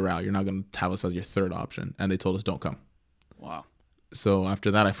 we're Villarreal. You're not going to have us as your third option. And they told us, don't come. Wow. So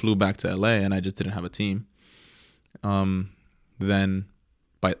after that, I flew back to LA, and I just didn't have a team. Then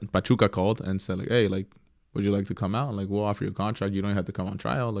Pachuca called and said, like, hey, like, would you like to come out? Like, we'll offer you a contract. You don't have to come on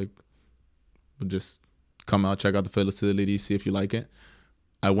trial. Like, we'll just come out, check out the facility, see if you like it.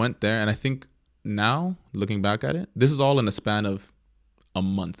 I went there, and I think now, looking back at it, this is all in a span of a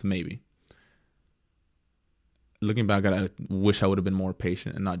month, maybe. Looking back at it, I wish I would have been more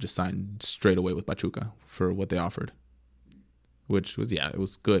patient and not just signed straight away with Pachuca for what they offered. Which was, it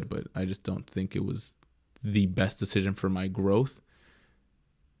was good, but I just don't think it was the best decision for my growth.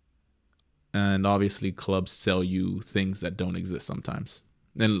 And obviously clubs sell you things that don't exist sometimes.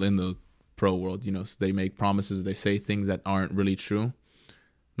 In the pro world, they make promises, they say things that aren't really true.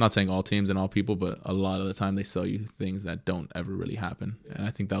 I'm not saying all teams and all people, but a lot of the time they sell you things that don't ever really happen. And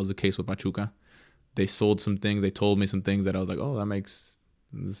I think that was the case with Pachuca. They sold some things, they told me some things that I was like, oh, that makes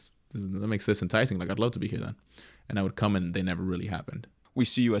this enticing. Like, I'd love to be here then. And I would come, and they never really happened. We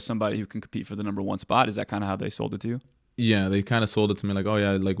see you as somebody who can compete for the number one spot. Is that kind of how they sold it to you? Yeah, they kind of sold it to me like, oh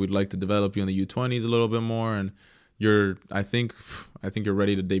yeah, like we'd like to develop you in the U20s a little bit more, and I think you're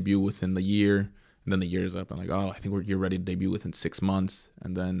ready to debut within the year. And then the year's up. I'm like, oh, I think you're ready to debut within 6 months,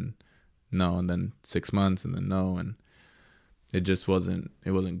 and then no, and then 6 months, and then no, and it just wasn't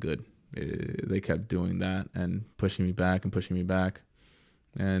good. They kept doing that and pushing me back,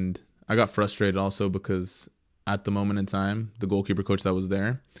 and I got frustrated also because at the moment in time, the goalkeeper coach that was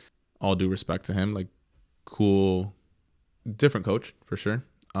there, all due respect to him, like, cool, different coach for sure.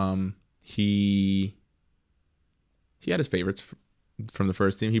 He had his favorites from the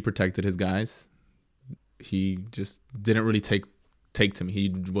first team. He protected his guys. He just didn't really take to me. He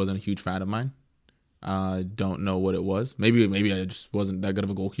wasn't a huge fan of mine. I don't know what it was. Maybe I just wasn't that good of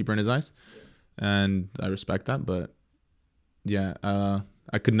a goalkeeper in his eyes, and I respect that. But yeah,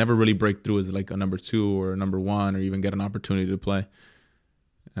 I could never really break through as like a number 2 or a number 1 or even get an opportunity to play.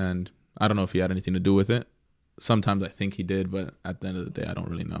 And I don't know if he had anything to do with it. Sometimes I think he did, but at the end of the day, I don't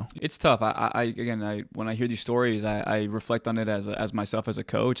really know. It's tough. I when I hear these stories, I reflect on it as myself as a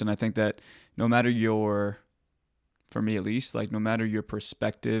coach, and I think that no matter for me at least, like no matter your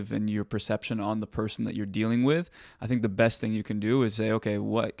perspective and your perception on the person that you're dealing with, I think the best thing you can do is say, okay,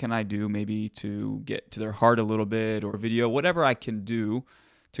 what can I do maybe to get to their heart a little bit, or video, whatever I can do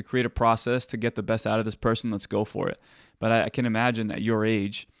to create a process to get the best out of this person. Let's go for it. But I can imagine at your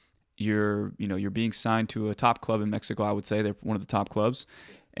age, you're being signed to a top club in Mexico. I would say they're one of the top clubs,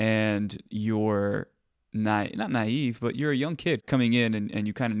 and you're not naive, but you're a young kid coming in, and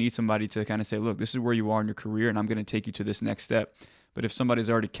you kind of need somebody to kind of say, look, this is where you are in your career, and I'm going to take you to this next step. But if somebody's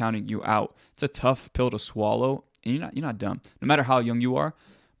already counting you out, it's a tough pill to swallow, and you're not dumb. No matter how young you are,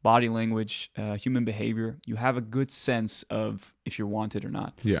 body language, human behavior, you have a good sense of if you're wanted or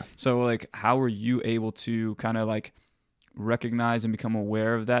not. Yeah. So like, how were you able to kind of like recognize and become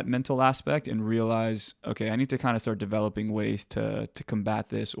aware of that mental aspect and realize, okay, I need to kind of start developing ways to combat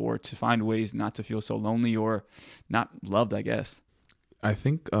this, or to find ways not to feel so lonely or not loved, I guess? I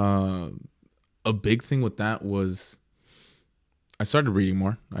think a big thing with that was I started reading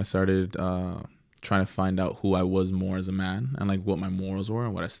more. I started trying to find out who I was more as a man, and like what my morals were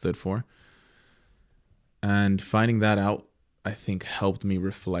and what I stood for. And finding that out, I think, helped me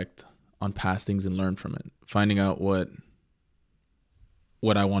reflect on past things and learn from it. Finding out what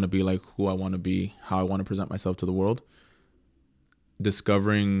I want to be like, who I want to be, how I want to present myself to the world.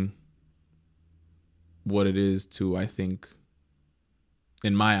 Discovering what it is to, I think,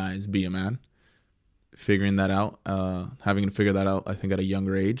 in my eyes, be a man. Figuring that out, having to figure that out, I think, at a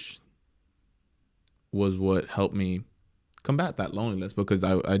younger age was what helped me combat that loneliness, because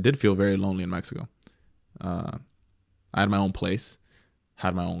I did feel very lonely in Mexico. I had my own place,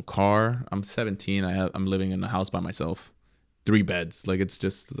 had my own car. I'm 17. I'm living in a house by myself, 3 beds. Like, it's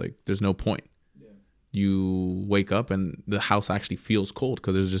just like, there's no point. Yeah. you wake up and the house actually feels cold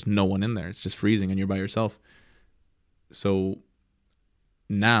because there's just no one in there. It's just freezing and you're by yourself. So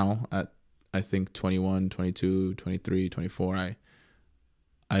now at, I think 21, 22, 23, 24,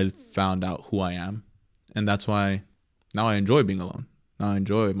 I found out who I am. And that's why now I enjoy being alone. Now I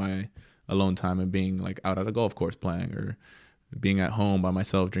enjoy my alone time and being like out at a golf course playing, or being at home by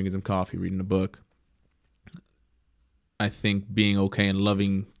myself, drinking some coffee, reading a book. I think being okay and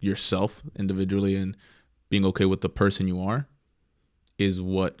loving yourself individually and being okay with the person you are is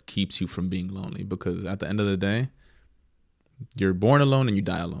what keeps you from being lonely. Because at the end of the day, you're born alone and you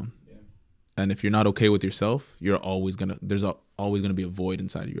die alone. Yeah. And if you're not okay with yourself, there's always gonna be a void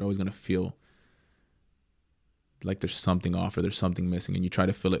inside of you. You're always gonna feel like there's something off or there's something missing, and you try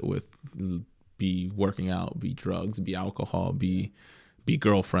to fill it with, be working out, be drugs, be alcohol, be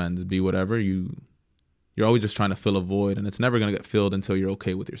girlfriends, be whatever. You're always just trying to fill a void, and it's never gonna get filled until you're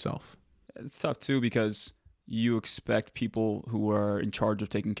okay with yourself. It's tough too, because you expect people who are in charge of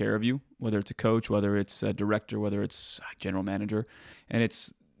taking care of you, whether it's a coach, whether it's a director, whether it's a general manager, and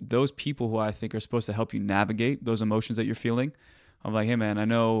it's those people who I think are supposed to help you navigate those emotions that you're feeling. I'm like, hey man, I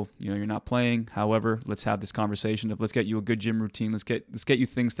know you're not playing. However, let's have this conversation. Let's get you a good gym routine. Let's get you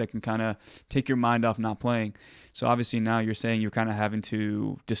things that can kind of take your mind off not playing. So obviously now you're saying you're kind of having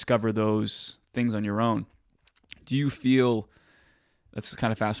to discover those things on your own. Do you feel, let's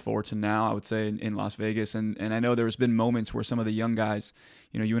kind of fast forward to now, I would say in Las Vegas, and I know there's been moments where some of the young guys,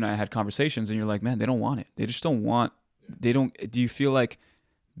 you and I had conversations, and you're like, man, they don't want it. They just don't want. Do you feel like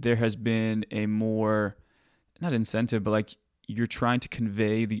there has been a more, not incentive, but like, you're trying to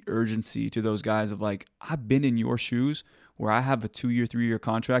convey the urgency to those guys of like, I've been in your shoes where I have a 2-year, 3-year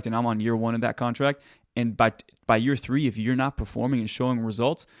contract and I'm on year 1 of that contract. And by year 3, if you're not performing and showing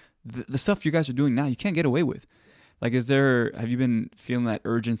results, the stuff you guys are doing now, you can't get away with. Like, have you been feeling that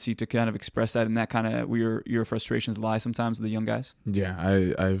urgency to kind of express that, and that kind of where your frustrations lie sometimes with the young guys? Yeah,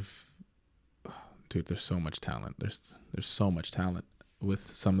 dude, there's so much talent. There's so much talent with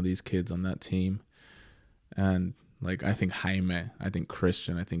some of these kids on that team. And like, I think Jaime, I think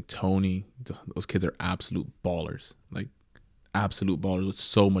Christian, I think Tony, those kids are absolute ballers. Like, absolute ballers with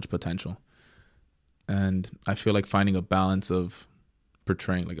so much potential. And I feel like finding a balance of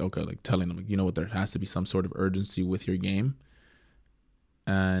portraying, like, okay, like telling them, like, what, there has to be some sort of urgency with your game.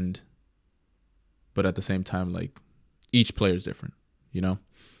 But at the same time, like, each player is different,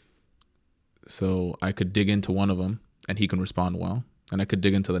 So I could dig into one of them and he can respond well. And I could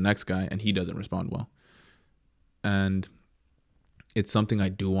dig into the next guy and he doesn't respond well. And it's something I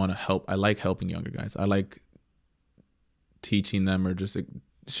do want to help. I like helping younger guys. I like teaching them, or just like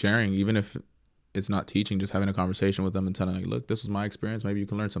sharing, even if it's not teaching, just having a conversation with them and telling, like, look, this was my experience. Maybe you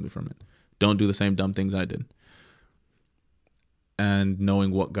can learn something from it. Don't do the same dumb things I did. And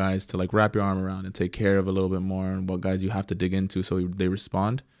knowing what guys to like wrap your arm around and take care of a little bit more, and what guys you have to dig into so they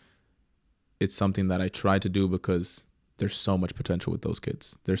respond. It's something that I try to do because there's so much potential with those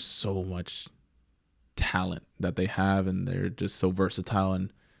kids. There's so much talent that they have, and they're just so versatile.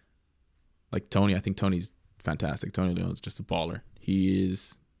 And like Tony, I think Tony's fantastic. Tony Leon's just a baller. He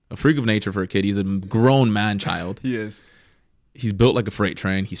is a freak of nature for a kid. He's a grown man child. He is. He's built like a freight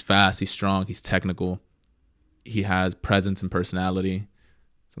train. He's fast, he's strong, he's technical. He has presence and personality.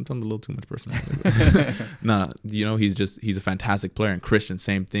 Sometimes a little too much personality. Nah, he's a fantastic player. And Christian,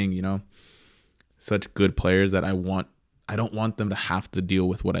 same thing, Such good players that I don't want them to have to deal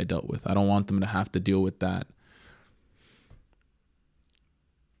with what I dealt with. I don't want them to have to deal with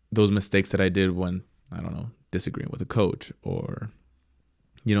those mistakes that I did when, I don't know, disagreeing with a coach, or,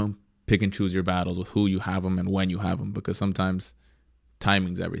 pick and choose your battles with who you have them and when you have them, because sometimes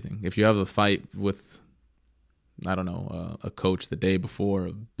timing's everything. If you have a fight with, I don't know, a coach the day before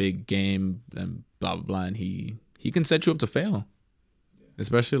a big game and blah, blah, blah, and he can set you up to fail,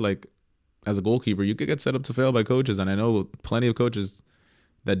 especially like, as a goalkeeper, you could get set up to fail by coaches. And I know plenty of coaches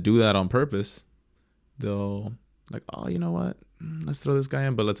that do that on purpose. They'll like, oh, you know what? Let's throw this guy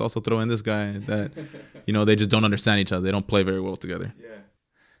in, but let's also throw in this guy that, they just don't understand each other. They don't play very well together. Yeah.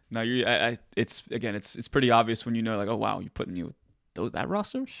 No, it's pretty obvious when like, oh, wow, you're putting that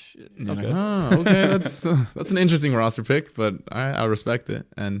roster? Shit. Okay. Like, oh, okay. That's an interesting roster pick, but I respect it.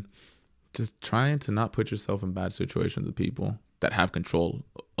 And just trying to not put yourself in bad situations with people that have control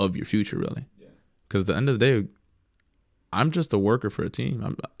of your future, really. Because at the end of the day, I'm just a worker for a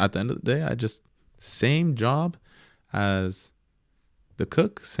team. At the end of the day, same job as the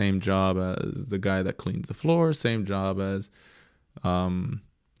cook, same job as the guy that cleans the floor, same job as the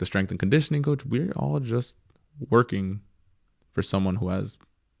strength and conditioning coach. We're all just working for someone who has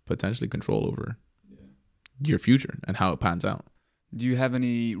potentially control over your future and how it pans out. Do you have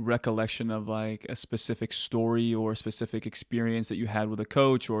any recollection of like a specific story or a specific experience that you had with a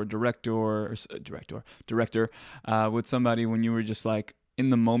coach or director with somebody when you were just like in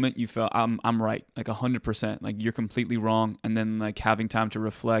the moment you felt I'm right, like 100%, like you're completely wrong, and then like having time to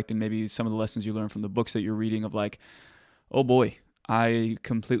reflect and maybe some of the lessons you learned from the books that you're reading of like, oh boy, I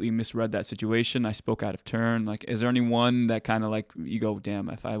completely misread that situation. I spoke out of turn. Like, is there anyone that kind of like you go, damn,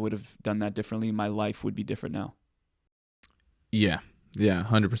 if I would have done that differently, my life would be different now? Yeah,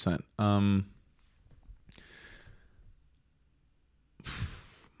 100%.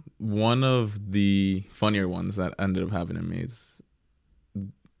 One of the funnier ones that ended up happening to me is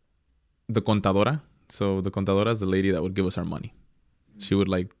the contadora. So the contadora is the lady that would give us our money. She would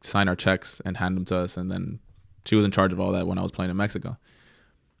like sign our checks and hand them to us, and then she was in charge of all that when I was playing in Mexico.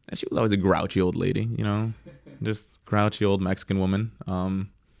 And she was always a grouchy old lady, you know, just grouchy old Mexican woman,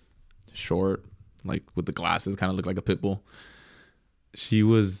 short, like with the glasses, kind of looked like a pit bull. I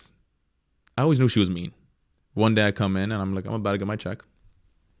always knew she was mean. One day I come in and I'm like, I'm about to get my check.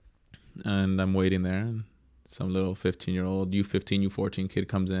 And I'm waiting there. And some little 15-year-old, U15, U14 kid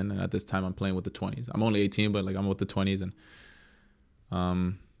comes in. And at this time I'm playing with the 20s. I'm only 18, but like I'm with the 20s. And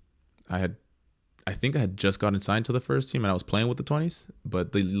I think I had just gotten signed to the first team and I was playing with the 20s.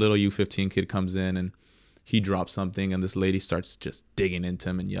 But the little U15 kid comes in and he drops something. And this lady starts just digging into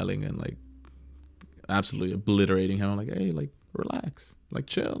him and yelling and like absolutely obliterating him. I'm like, hey, like, relax, like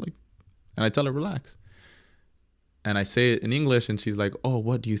chill, like, and I tell her relax, and I say it in English, and she's like, oh,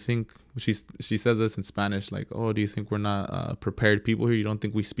 what do you think? She says this in Spanish, like, oh, do you think we're not prepared people here? You don't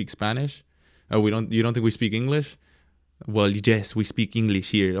think we speak Spanish? Oh, you don't think we speak English? Well, yes, we speak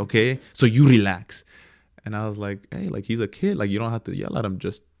English here, okay? So you relax. And I was like, hey, like he's a kid, like you don't have to yell at him,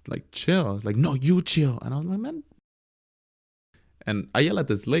 just like chill. I was like, no, you chill. And I was like, man, and I yell at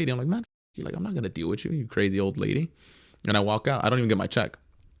this lady. I'm like, man, like I'm not gonna deal with you, you crazy old lady. And I walk out. I don't even get my check.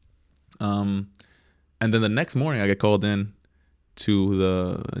 And then the next morning I get called in to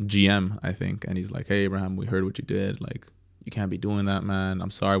the GM, I think. And he's like, hey, Abraham, we heard what you did. Like, you can't be doing that, man.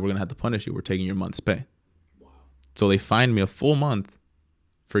 I'm sorry. We're going to have to punish you. We're taking your month's pay. Wow. So they fined me a full month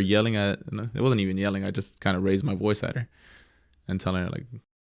for yelling at, it wasn't even yelling. I just kind of raised my voice at her and telling her like,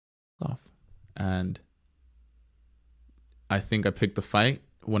 off. And I think I picked the fight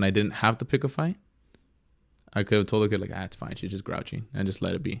when I didn't have to pick a fight. I could have told the kid, like, it's fine. She's just grouchy. And just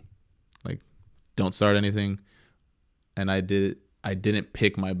let it be. Like, don't start anything. And I didn't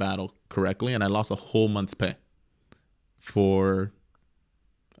pick my battle correctly. And I lost a whole month's pay for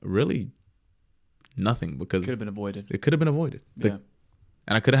really nothing. Because could have been avoided. It could have been avoided. Yeah.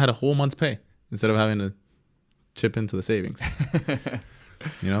 And I could have had a whole month's pay instead of having to chip into the savings.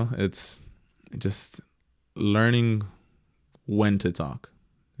 You know, it's just learning when to talk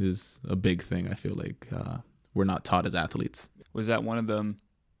is a big thing. I feel like we're not taught as athletes. Was that one of the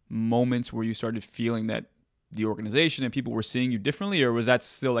moments where you started feeling that the organization and people were seeing you differently, or was that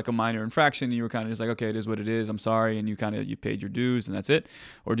still like a minor infraction and you were kind of just like, okay, it is what it is, I'm sorry, and you paid your dues and that's it?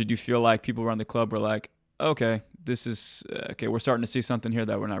 Or did you feel like people around the club were like, okay, this is okay, we're starting to see something here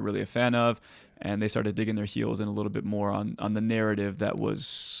that we're not really a fan of, and they started digging their heels in a little bit more on the narrative that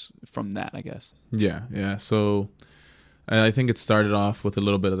was from that, I guess? Yeah. So I think it started off with a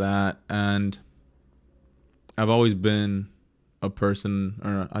little bit of that, and I've always been a person,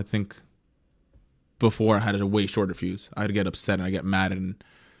 or I think before I had a way shorter fuse. I'd get upset and I get mad, and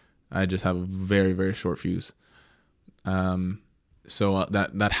I just have a very, very short fuse. So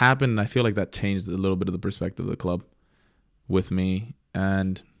that happened. I feel like that changed a little bit of the perspective of the club with me,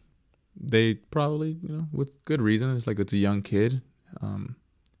 and they probably, with good reason. It's like, it's a young kid.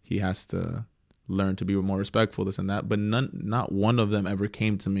 He has to learn to be more respectful, this and that. But not one of them ever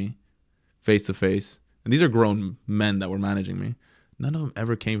came to me face to face. And these are grown men that were managing me. None of them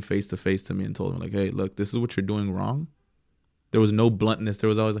ever came face to face to me and told me like, hey, look, this is what you're doing wrong. There was no bluntness. There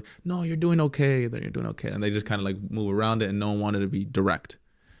was always like, no, you're doing okay. Then you're doing okay. And they just kind of like move around it, and no one wanted to be direct.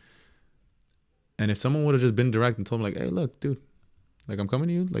 And if someone would have just been direct and told me like, hey, look, dude, like I'm coming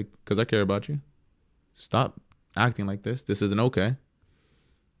to you, like, because I care about you. Stop acting like this. This isn't okay.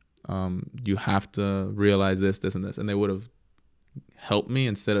 You have to realize this, and this. And they would have helped me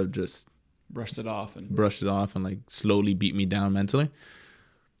instead of just brushed it off and like slowly beat me down mentally.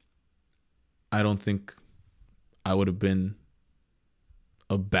 I don't think I would have been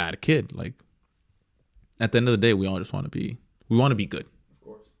a bad kid. Like, at the end of the day, we all just want to be good. Of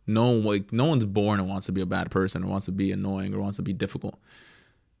course. No one's born and wants to be a bad person or wants to be annoying or wants to be difficult.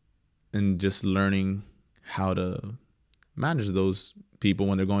 And just learning how to manage those people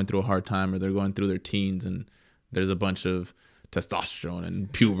when they're going through a hard time or they're going through their teens and there's a bunch of testosterone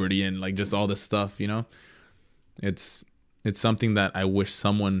and puberty and like just all this stuff, it's it's something that I wish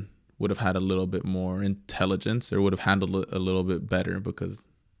someone would have had a little bit more intelligence or would have handled it a little bit better, because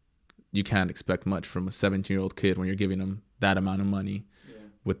you can't expect much from a 17-year-old kid when you're giving him that amount of money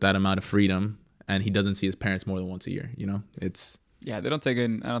with that amount of freedom, and he doesn't see his parents more than once a year. They don't take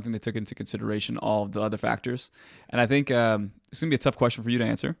in. I don't think they took into consideration all of the other factors, and I think it's gonna be a tough question for you to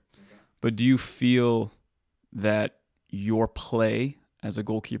answer. But do you feel that your play as a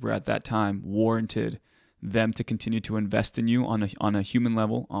goalkeeper at that time warranted them to continue to invest in you on a human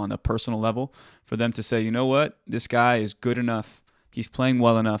level, on a personal level, for them to say, you know what, this guy is good enough, he's playing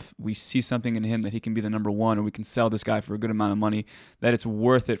well enough, we see something in him that he can be the number one, and we can sell this guy for a good amount of money, that it's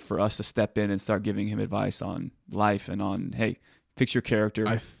worth it for us to step in and start giving him advice on life and on, hey, fix your character?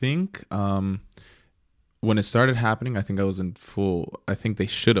 I think when it started happening, I think I was in full. I think they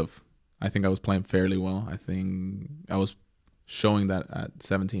should have. I think I was playing fairly well. I think I was showing that at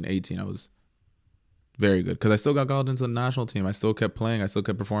 17, 18, I was very good, because I still got called into the national team. I still kept playing. I still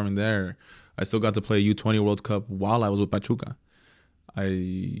kept performing there. I still got to play U20 World Cup while I was with Pachuca.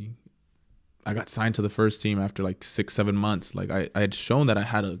 I got signed to the first team after like 6-7 months. Like I had shown that I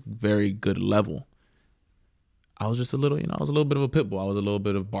had a very good level. I was just a little, I was a little bit of a pit bull. I was a little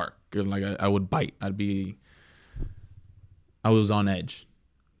bit of bark. Like I would bite. I was on edge,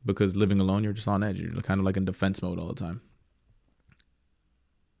 because living alone, you're just on edge. You're kind of like in defense mode all the time.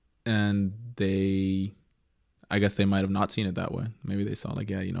 And I guess they might have not seen it that way. Maybe they saw like,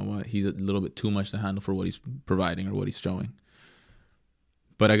 yeah, you know what? He's a little bit too much to handle for what he's providing or what he's showing.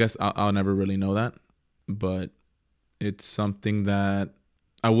 But I guess I'll never really know that. But it's something that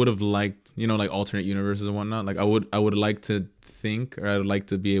I would have liked, like alternate universes and whatnot. Like I would like to think, or I would like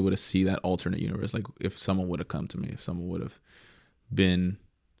to be able to see that alternate universe. Like if someone would have come to me, if someone would have been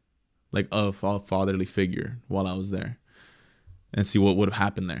like a fatherly figure while I was there, and see what would have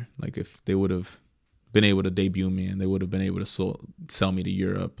happened there. Like if they would have been able to debut me, and they would have been able to sell me to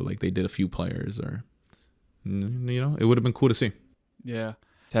Europe like they did a few players, or, it would have been cool to see. Yeah.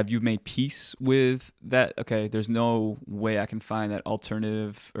 Have you made peace with that? Okay, there's no way I can find that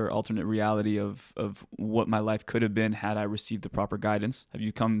alternative or alternate reality of what my life could have been had I received the proper guidance. Have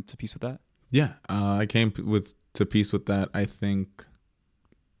you come to peace with that? Yeah, I came to peace with that, I think,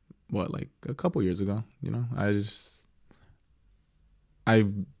 like a couple years ago. I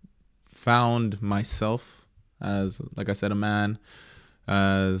found myself as, like I said, a man,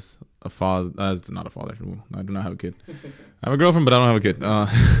 as a father, as not a father. I do not have a kid. I have a girlfriend, but I don't have a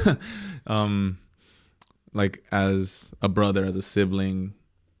kid. Like as a brother, as a sibling,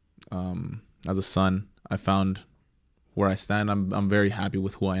 as a son. I found where I stand. I'm very happy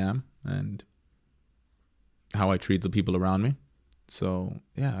with who I am and how I treat the people around me. So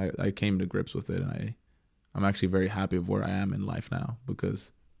yeah, I came to grips with it, and I'm actually very happy of where I am in life now,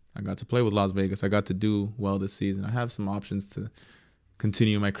 because I got to play with Las Vegas. I got to do well this season. I have some options to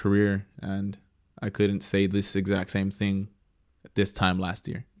continue my career, and I couldn't say this exact same thing at this time last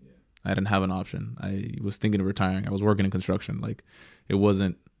year. Yeah. I didn't have an option. I was thinking of retiring. I was working in construction. Like it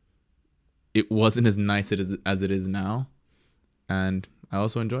wasn't as nice as it is now, and I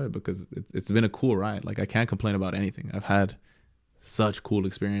also enjoy it because it's been a cool ride. Like I can't complain about anything. I've had such cool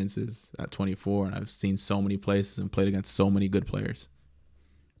experiences at 24, and I've seen so many places and played against so many good players.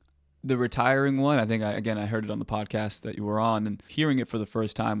 The retiring one, I think, I heard it on the podcast that you were on, and hearing it for the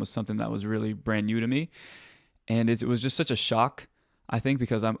first time was something that was really brand new to me. And it was just such a shock, I think,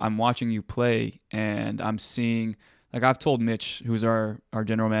 because I'm watching you play, and I'm seeing, like I've told Mitch, who's our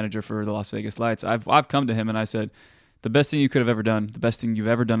general manager for the Las Vegas Lights, I've come to him and I said, the best thing you could have ever done, the best thing you've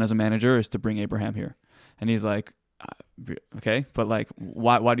ever done as a manager is to bring Abraham here. And he's like, okay, but like,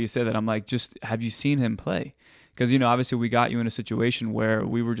 why do you say that? I'm like, just have you seen him play? Because, obviously we got you in a situation where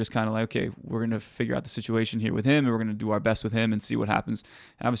we were just kind of like, okay, we're going to figure out the situation here with him, and we're going to do our best with him and see what happens.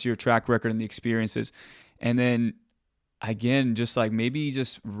 And obviously your track record and the experiences. And then, again, just like maybe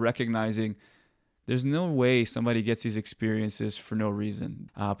just recognizing there's no way somebody gets these experiences for no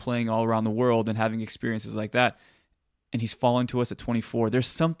reason. Playing all around the world and having experiences like that, and he's falling to us at 24. There's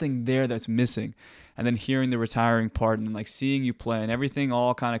something there that's missing. And then hearing the retiring part and like seeing you play and everything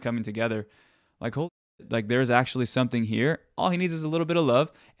all kind of coming together, like there's actually something here. All he needs is a little bit of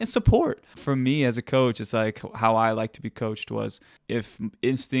love and support. For me as a coach, it's like how I like to be coached was, if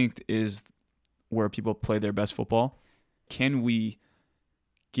instinct is where people play their best football, can we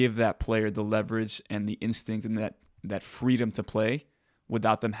give that player the leverage and the instinct and that freedom to play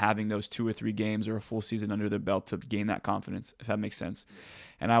without them having those 2 or 3 games or a full season under their belt to gain that confidence, if that makes sense.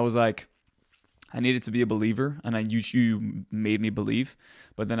 And I was like, I needed to be a believer, and you made me believe.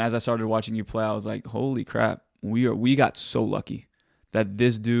 But then as I started watching you play, I was like, holy crap, we got so lucky that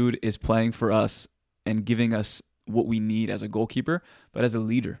this dude is playing for us and giving us what we need as a goalkeeper, but as a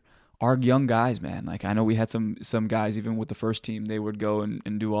leader. Our young guys, man, like I know we had some guys even with the first team, they would go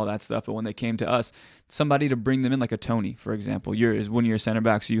and do all that stuff. But when they came to us, somebody to bring them in, like a Tony, for example, when you're a center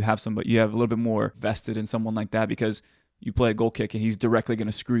back, so you have a little bit more vested in someone like that because you play a goal kick and he's directly going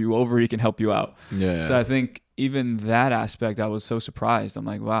to screw you over. He can help you out. Yeah. So I think even that aspect, I was so surprised. I'm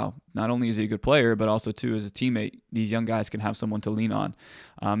like, wow, not only is he a good player, but also too, as a teammate, these young guys can have someone to lean on.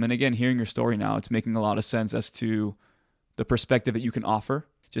 And again, hearing your story now, it's making a lot of sense as to the perspective that you can offer.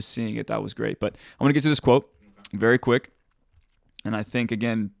 Just seeing it, that was great. But I want to get to this quote very quick. And I think,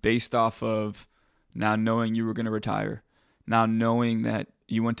 again, based off of now knowing you were going to retire, now knowing that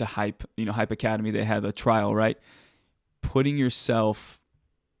you went to Hype Academy, they had a trial, right? Putting yourself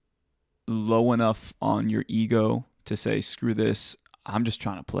low enough on your ego to say, screw this, I'm just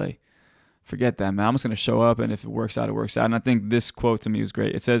trying to play. Forget that, man. I'm just going to show up, and if it works out, it works out. And I think this quote to me was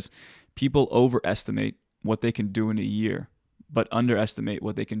great. It says, people overestimate what they can do in a year, but underestimate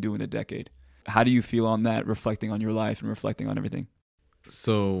what they can do in a decade. How do you feel on that, reflecting on your life and reflecting on everything?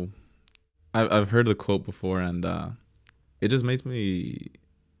 So I've heard the quote before, and it just makes me,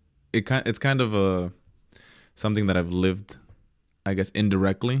 it's kind of something that I've lived, I guess,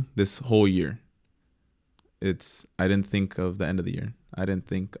 indirectly this whole year. I didn't think of the end of the year. I didn't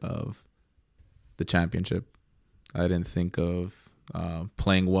think of the championship. I didn't think of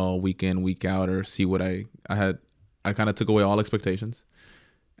playing well week in, week out, or see what I had. I kind of took away all expectations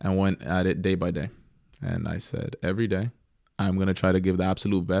and went at it day by day. And I said, every day, I'm going to try to give the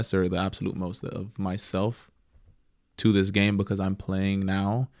absolute best or the absolute most of myself to this game because I'm playing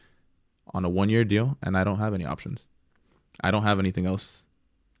now on a 1-year deal and I don't have any options. I don't have anything else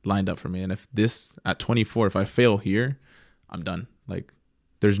lined up for me. And if this, at 24, if I fail here, I'm done. Like,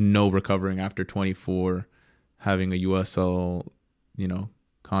 there's no recovering after 24, having a USL,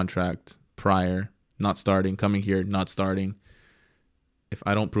 contract prior, not starting, coming here, not starting. If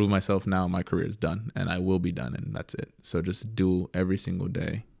I don't prove myself now, my career is done and I will be done, and that's it. So just do every single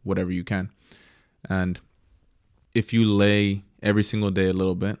day whatever you can. And if you lay every single day a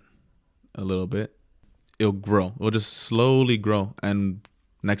little bit, it'll grow. It'll just slowly grow. And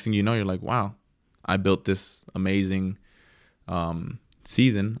next thing you know, you're like, wow, I built this amazing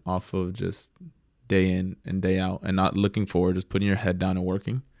season off of just day in and day out and not looking forward, just putting your head down and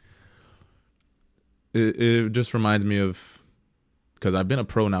working. It just reminds me of, because I've been a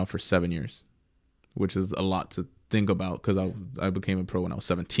pro now for 7 years, which is a lot to think about because I became a pro when I was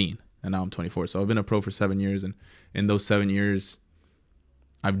 17 and now I'm 24. So I've been a pro for 7 years, and in those 7 years,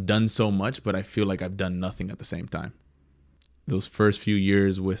 I've done so much, but I feel like I've done nothing at the same time. Those first few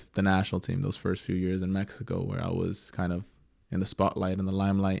years with the national team, those first few years in Mexico where I was kind of in the spotlight, in the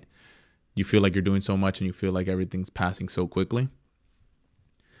limelight, you feel like you're doing so much and you feel like everything's passing so quickly.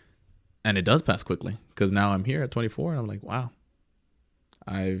 And it does pass quickly because now I'm here at 24 and I'm like, wow,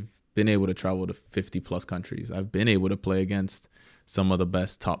 I've been able to travel to 50 plus countries. I've been able to play against some of the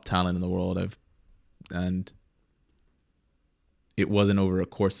best top talent in the world. And it wasn't over a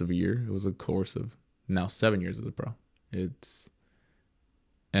course of a year. It was a course of now 7 years as a pro. And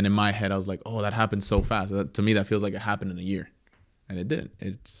in my head, I was like, oh, that happened so fast. To me, that feels like it happened in a year. And it didn't.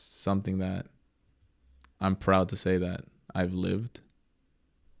 It's something that I'm proud to say that I've lived,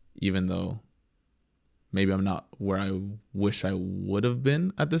 even though maybe I'm not where I wish I would have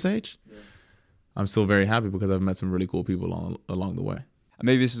been at this age. Yeah. I'm still very happy because I've met some really cool people along the way.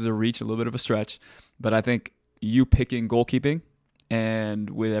 Maybe this is a reach, a little bit of a stretch, but I think you picking goalkeeping, and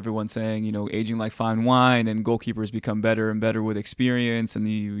with everyone saying, aging like fine wine, and goalkeepers become better and better with experience, and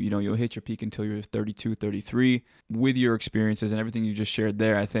you'll hit your peak until you're 32, 33. With your experiences and everything you just shared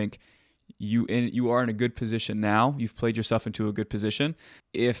there, I think you are in a good position now. You've played yourself into a good position.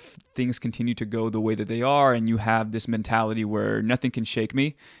 If things continue to go the way that they are, and you have this mentality where nothing can shake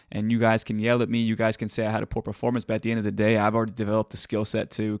me, and you guys can yell at me, you guys can say I had a poor performance, but at the end of the day, I've already developed the skill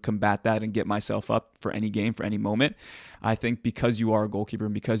set to combat that and get myself up for any game, for any moment. I think because you are a goalkeeper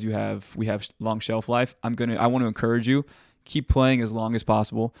and because we have long shelf life, I want to encourage you. Keep playing as long as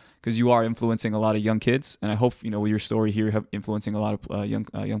possible because you are influencing a lot of young kids, and I hope with your story here, have influencing a lot of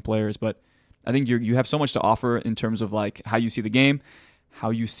young players. But I think you have so much to offer in terms of like how you see the game, how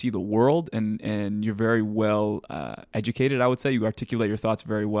you see the world, and you're very well educated. I would say you articulate your thoughts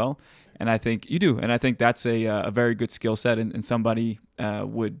very well, and I think you do. And I think that's a very good skill set, and somebody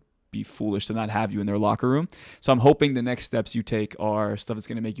would be foolish to not have you in their locker room. So I'm hoping the next steps you take are stuff that's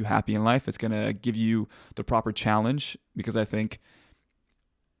going to make you happy in life. It's going to give you the proper challenge, because I think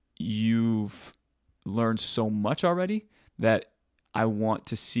you've learned so much already that I want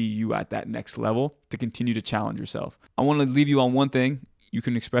to see you at that next level to continue to challenge yourself. I want to leave you on one thing. You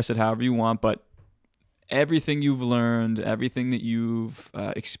can express it however you want, but everything you've learned, everything that you've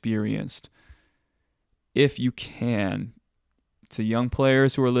experienced, if you can, to young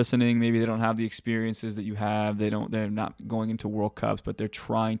players who are listening, maybe they don't have the experiences that you have. They're not going into World Cups, but they're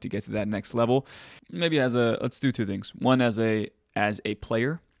trying to get to that next level. Maybe let's do two things. One, as a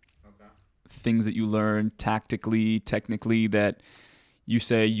player, things that you learn tactically, technically, that you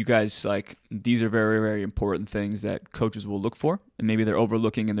say, you guys, like, these are very, very important things that coaches will look for, and maybe they're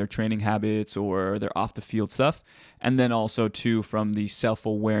overlooking in their training habits or their off the field stuff. And then also too, from the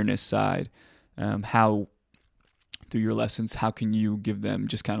self-awareness side, how through your lessons, how can you give them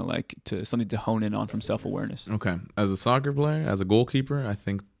just kind of like something to hone in on from self-awareness? Okay. As a soccer player, as a goalkeeper, I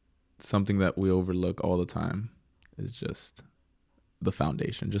think something that we overlook all the time is just the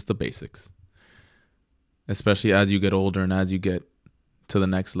foundation, just the basics. Especially as you get older and as you get to the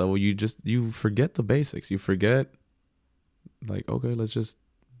next level, you forget the basics. You forget, like, okay, let's just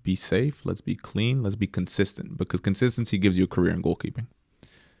be safe, let's be clean, let's be consistent, because consistency gives you a career in goalkeeping.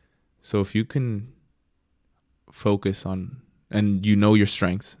 So if you can focus on, and you know your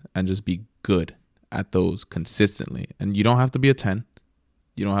strengths, and just be good at those consistently, and you don't have to be a 10,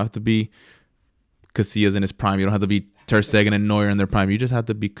 you don't have to be Casillas in his prime, you don't have to be Ter Stegen and Neuer in their prime, you just have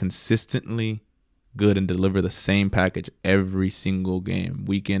to be consistently good and deliver the same package every single game,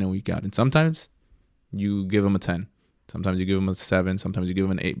 week in and week out. And sometimes you give them a 10, sometimes you give them a 7, sometimes you give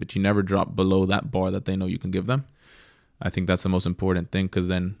them an 8, but you never drop below that bar that they know you can give them. I think that's the most important thing, because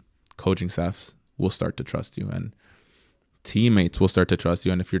then coaching staffs will start to trust you, and teammates will start to trust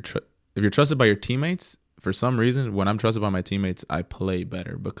you. And if you're trusted by your teammates, for some reason, when I'm trusted by my teammates, I play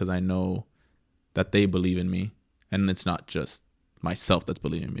better, because I know that they believe in me, and it's not just myself that's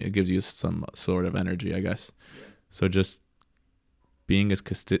believing in me. It gives you some sort of energy, I guess. Yeah. So just being as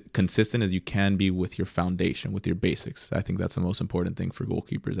consistent as you can be with your foundation, with your basics. I think that's the most important thing for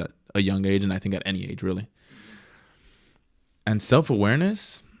goalkeepers at a young age, and I think at any age, really. And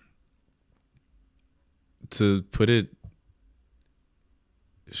self-awareness, to put it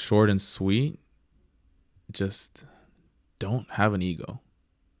short and sweet, just don't have an ego.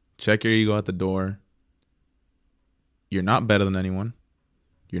 Check your ego at the door. You're not better than anyone.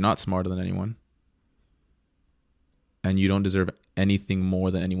 You're not smarter than anyone. And you don't deserve anything more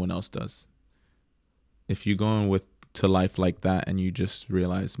than anyone else does. If you go in to life like that, and you just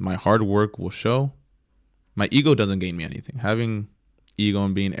realize, my hard work will show, my ego doesn't gain me anything. Having ego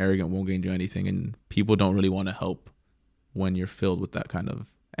and being arrogant won't gain you anything. And people don't really want to help when you're filled with that kind of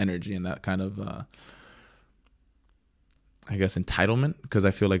energy and that kind of, I guess, entitlement. Because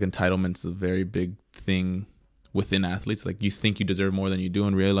I feel like entitlement's a very big thing within athletes. Like, you think you deserve more than you do,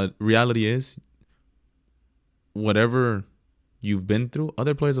 and reality is, whatever you've been through,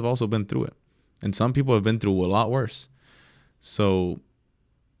 other players have also been through it, and some people have been through a lot worse. So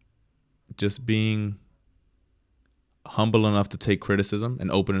just being humble enough to take criticism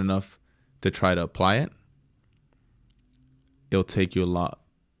and open enough to try to apply it, it'll take you a lot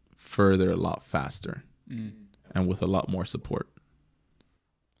further, a lot faster, and with a lot more support.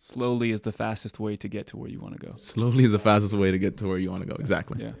 Slowly is the fastest way to get to where you want to go. Slowly is the fastest way to get to where you want to go.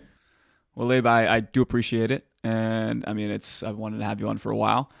 Exactly. Yeah. Well, Abe, I do appreciate it. And I mean, I've wanted to have you on for a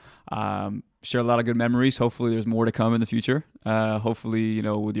while. Share a lot of good memories. Hopefully there's more to come in the future. Hopefully,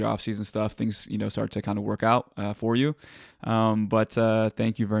 with your off-season stuff, things, start to kind of work out for you. But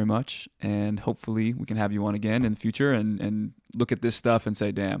thank you very much. And hopefully we can have you on again in the future and look at this stuff and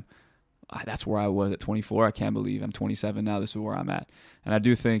say, damn, that's where I was at 24. I can't believe I'm 27 now. This is where I'm at. And I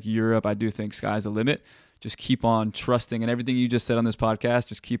do think Europe, I do think sky's the limit. Just keep on trusting, and everything you just said on this podcast,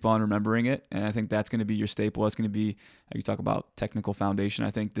 just keep on remembering it. And I think that's going to be your staple. It's going to be, you talk about technical foundation.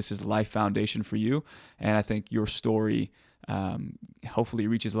 I think this is life foundation for you. And I think your story hopefully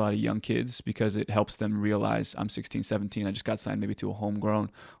reaches a lot of young kids, because it helps them realize, I'm 16, 17. I just got signed maybe to a homegrown,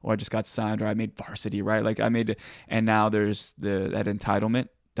 or I just got signed, or I made varsity, right? Like I made it. And now there's that entitlement.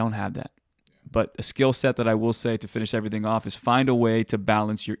 Don't have that. But a skill set that I will say to finish everything off is find a way to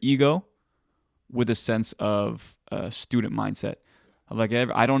balance your ego with a sense of student mindset. Of like,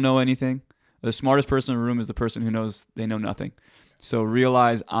 I don't know anything. The smartest person in the room is the person who knows they know nothing. So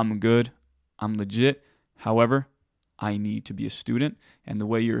realize, I'm good, I'm legit. However, I need to be a student. And the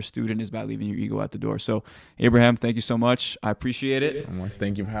way you're a student is by leaving your ego at the door. So Abraham, thank you so much. I appreciate it.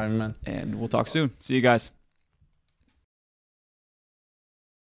 Thank you for having me, man. And we'll talk soon. See you guys.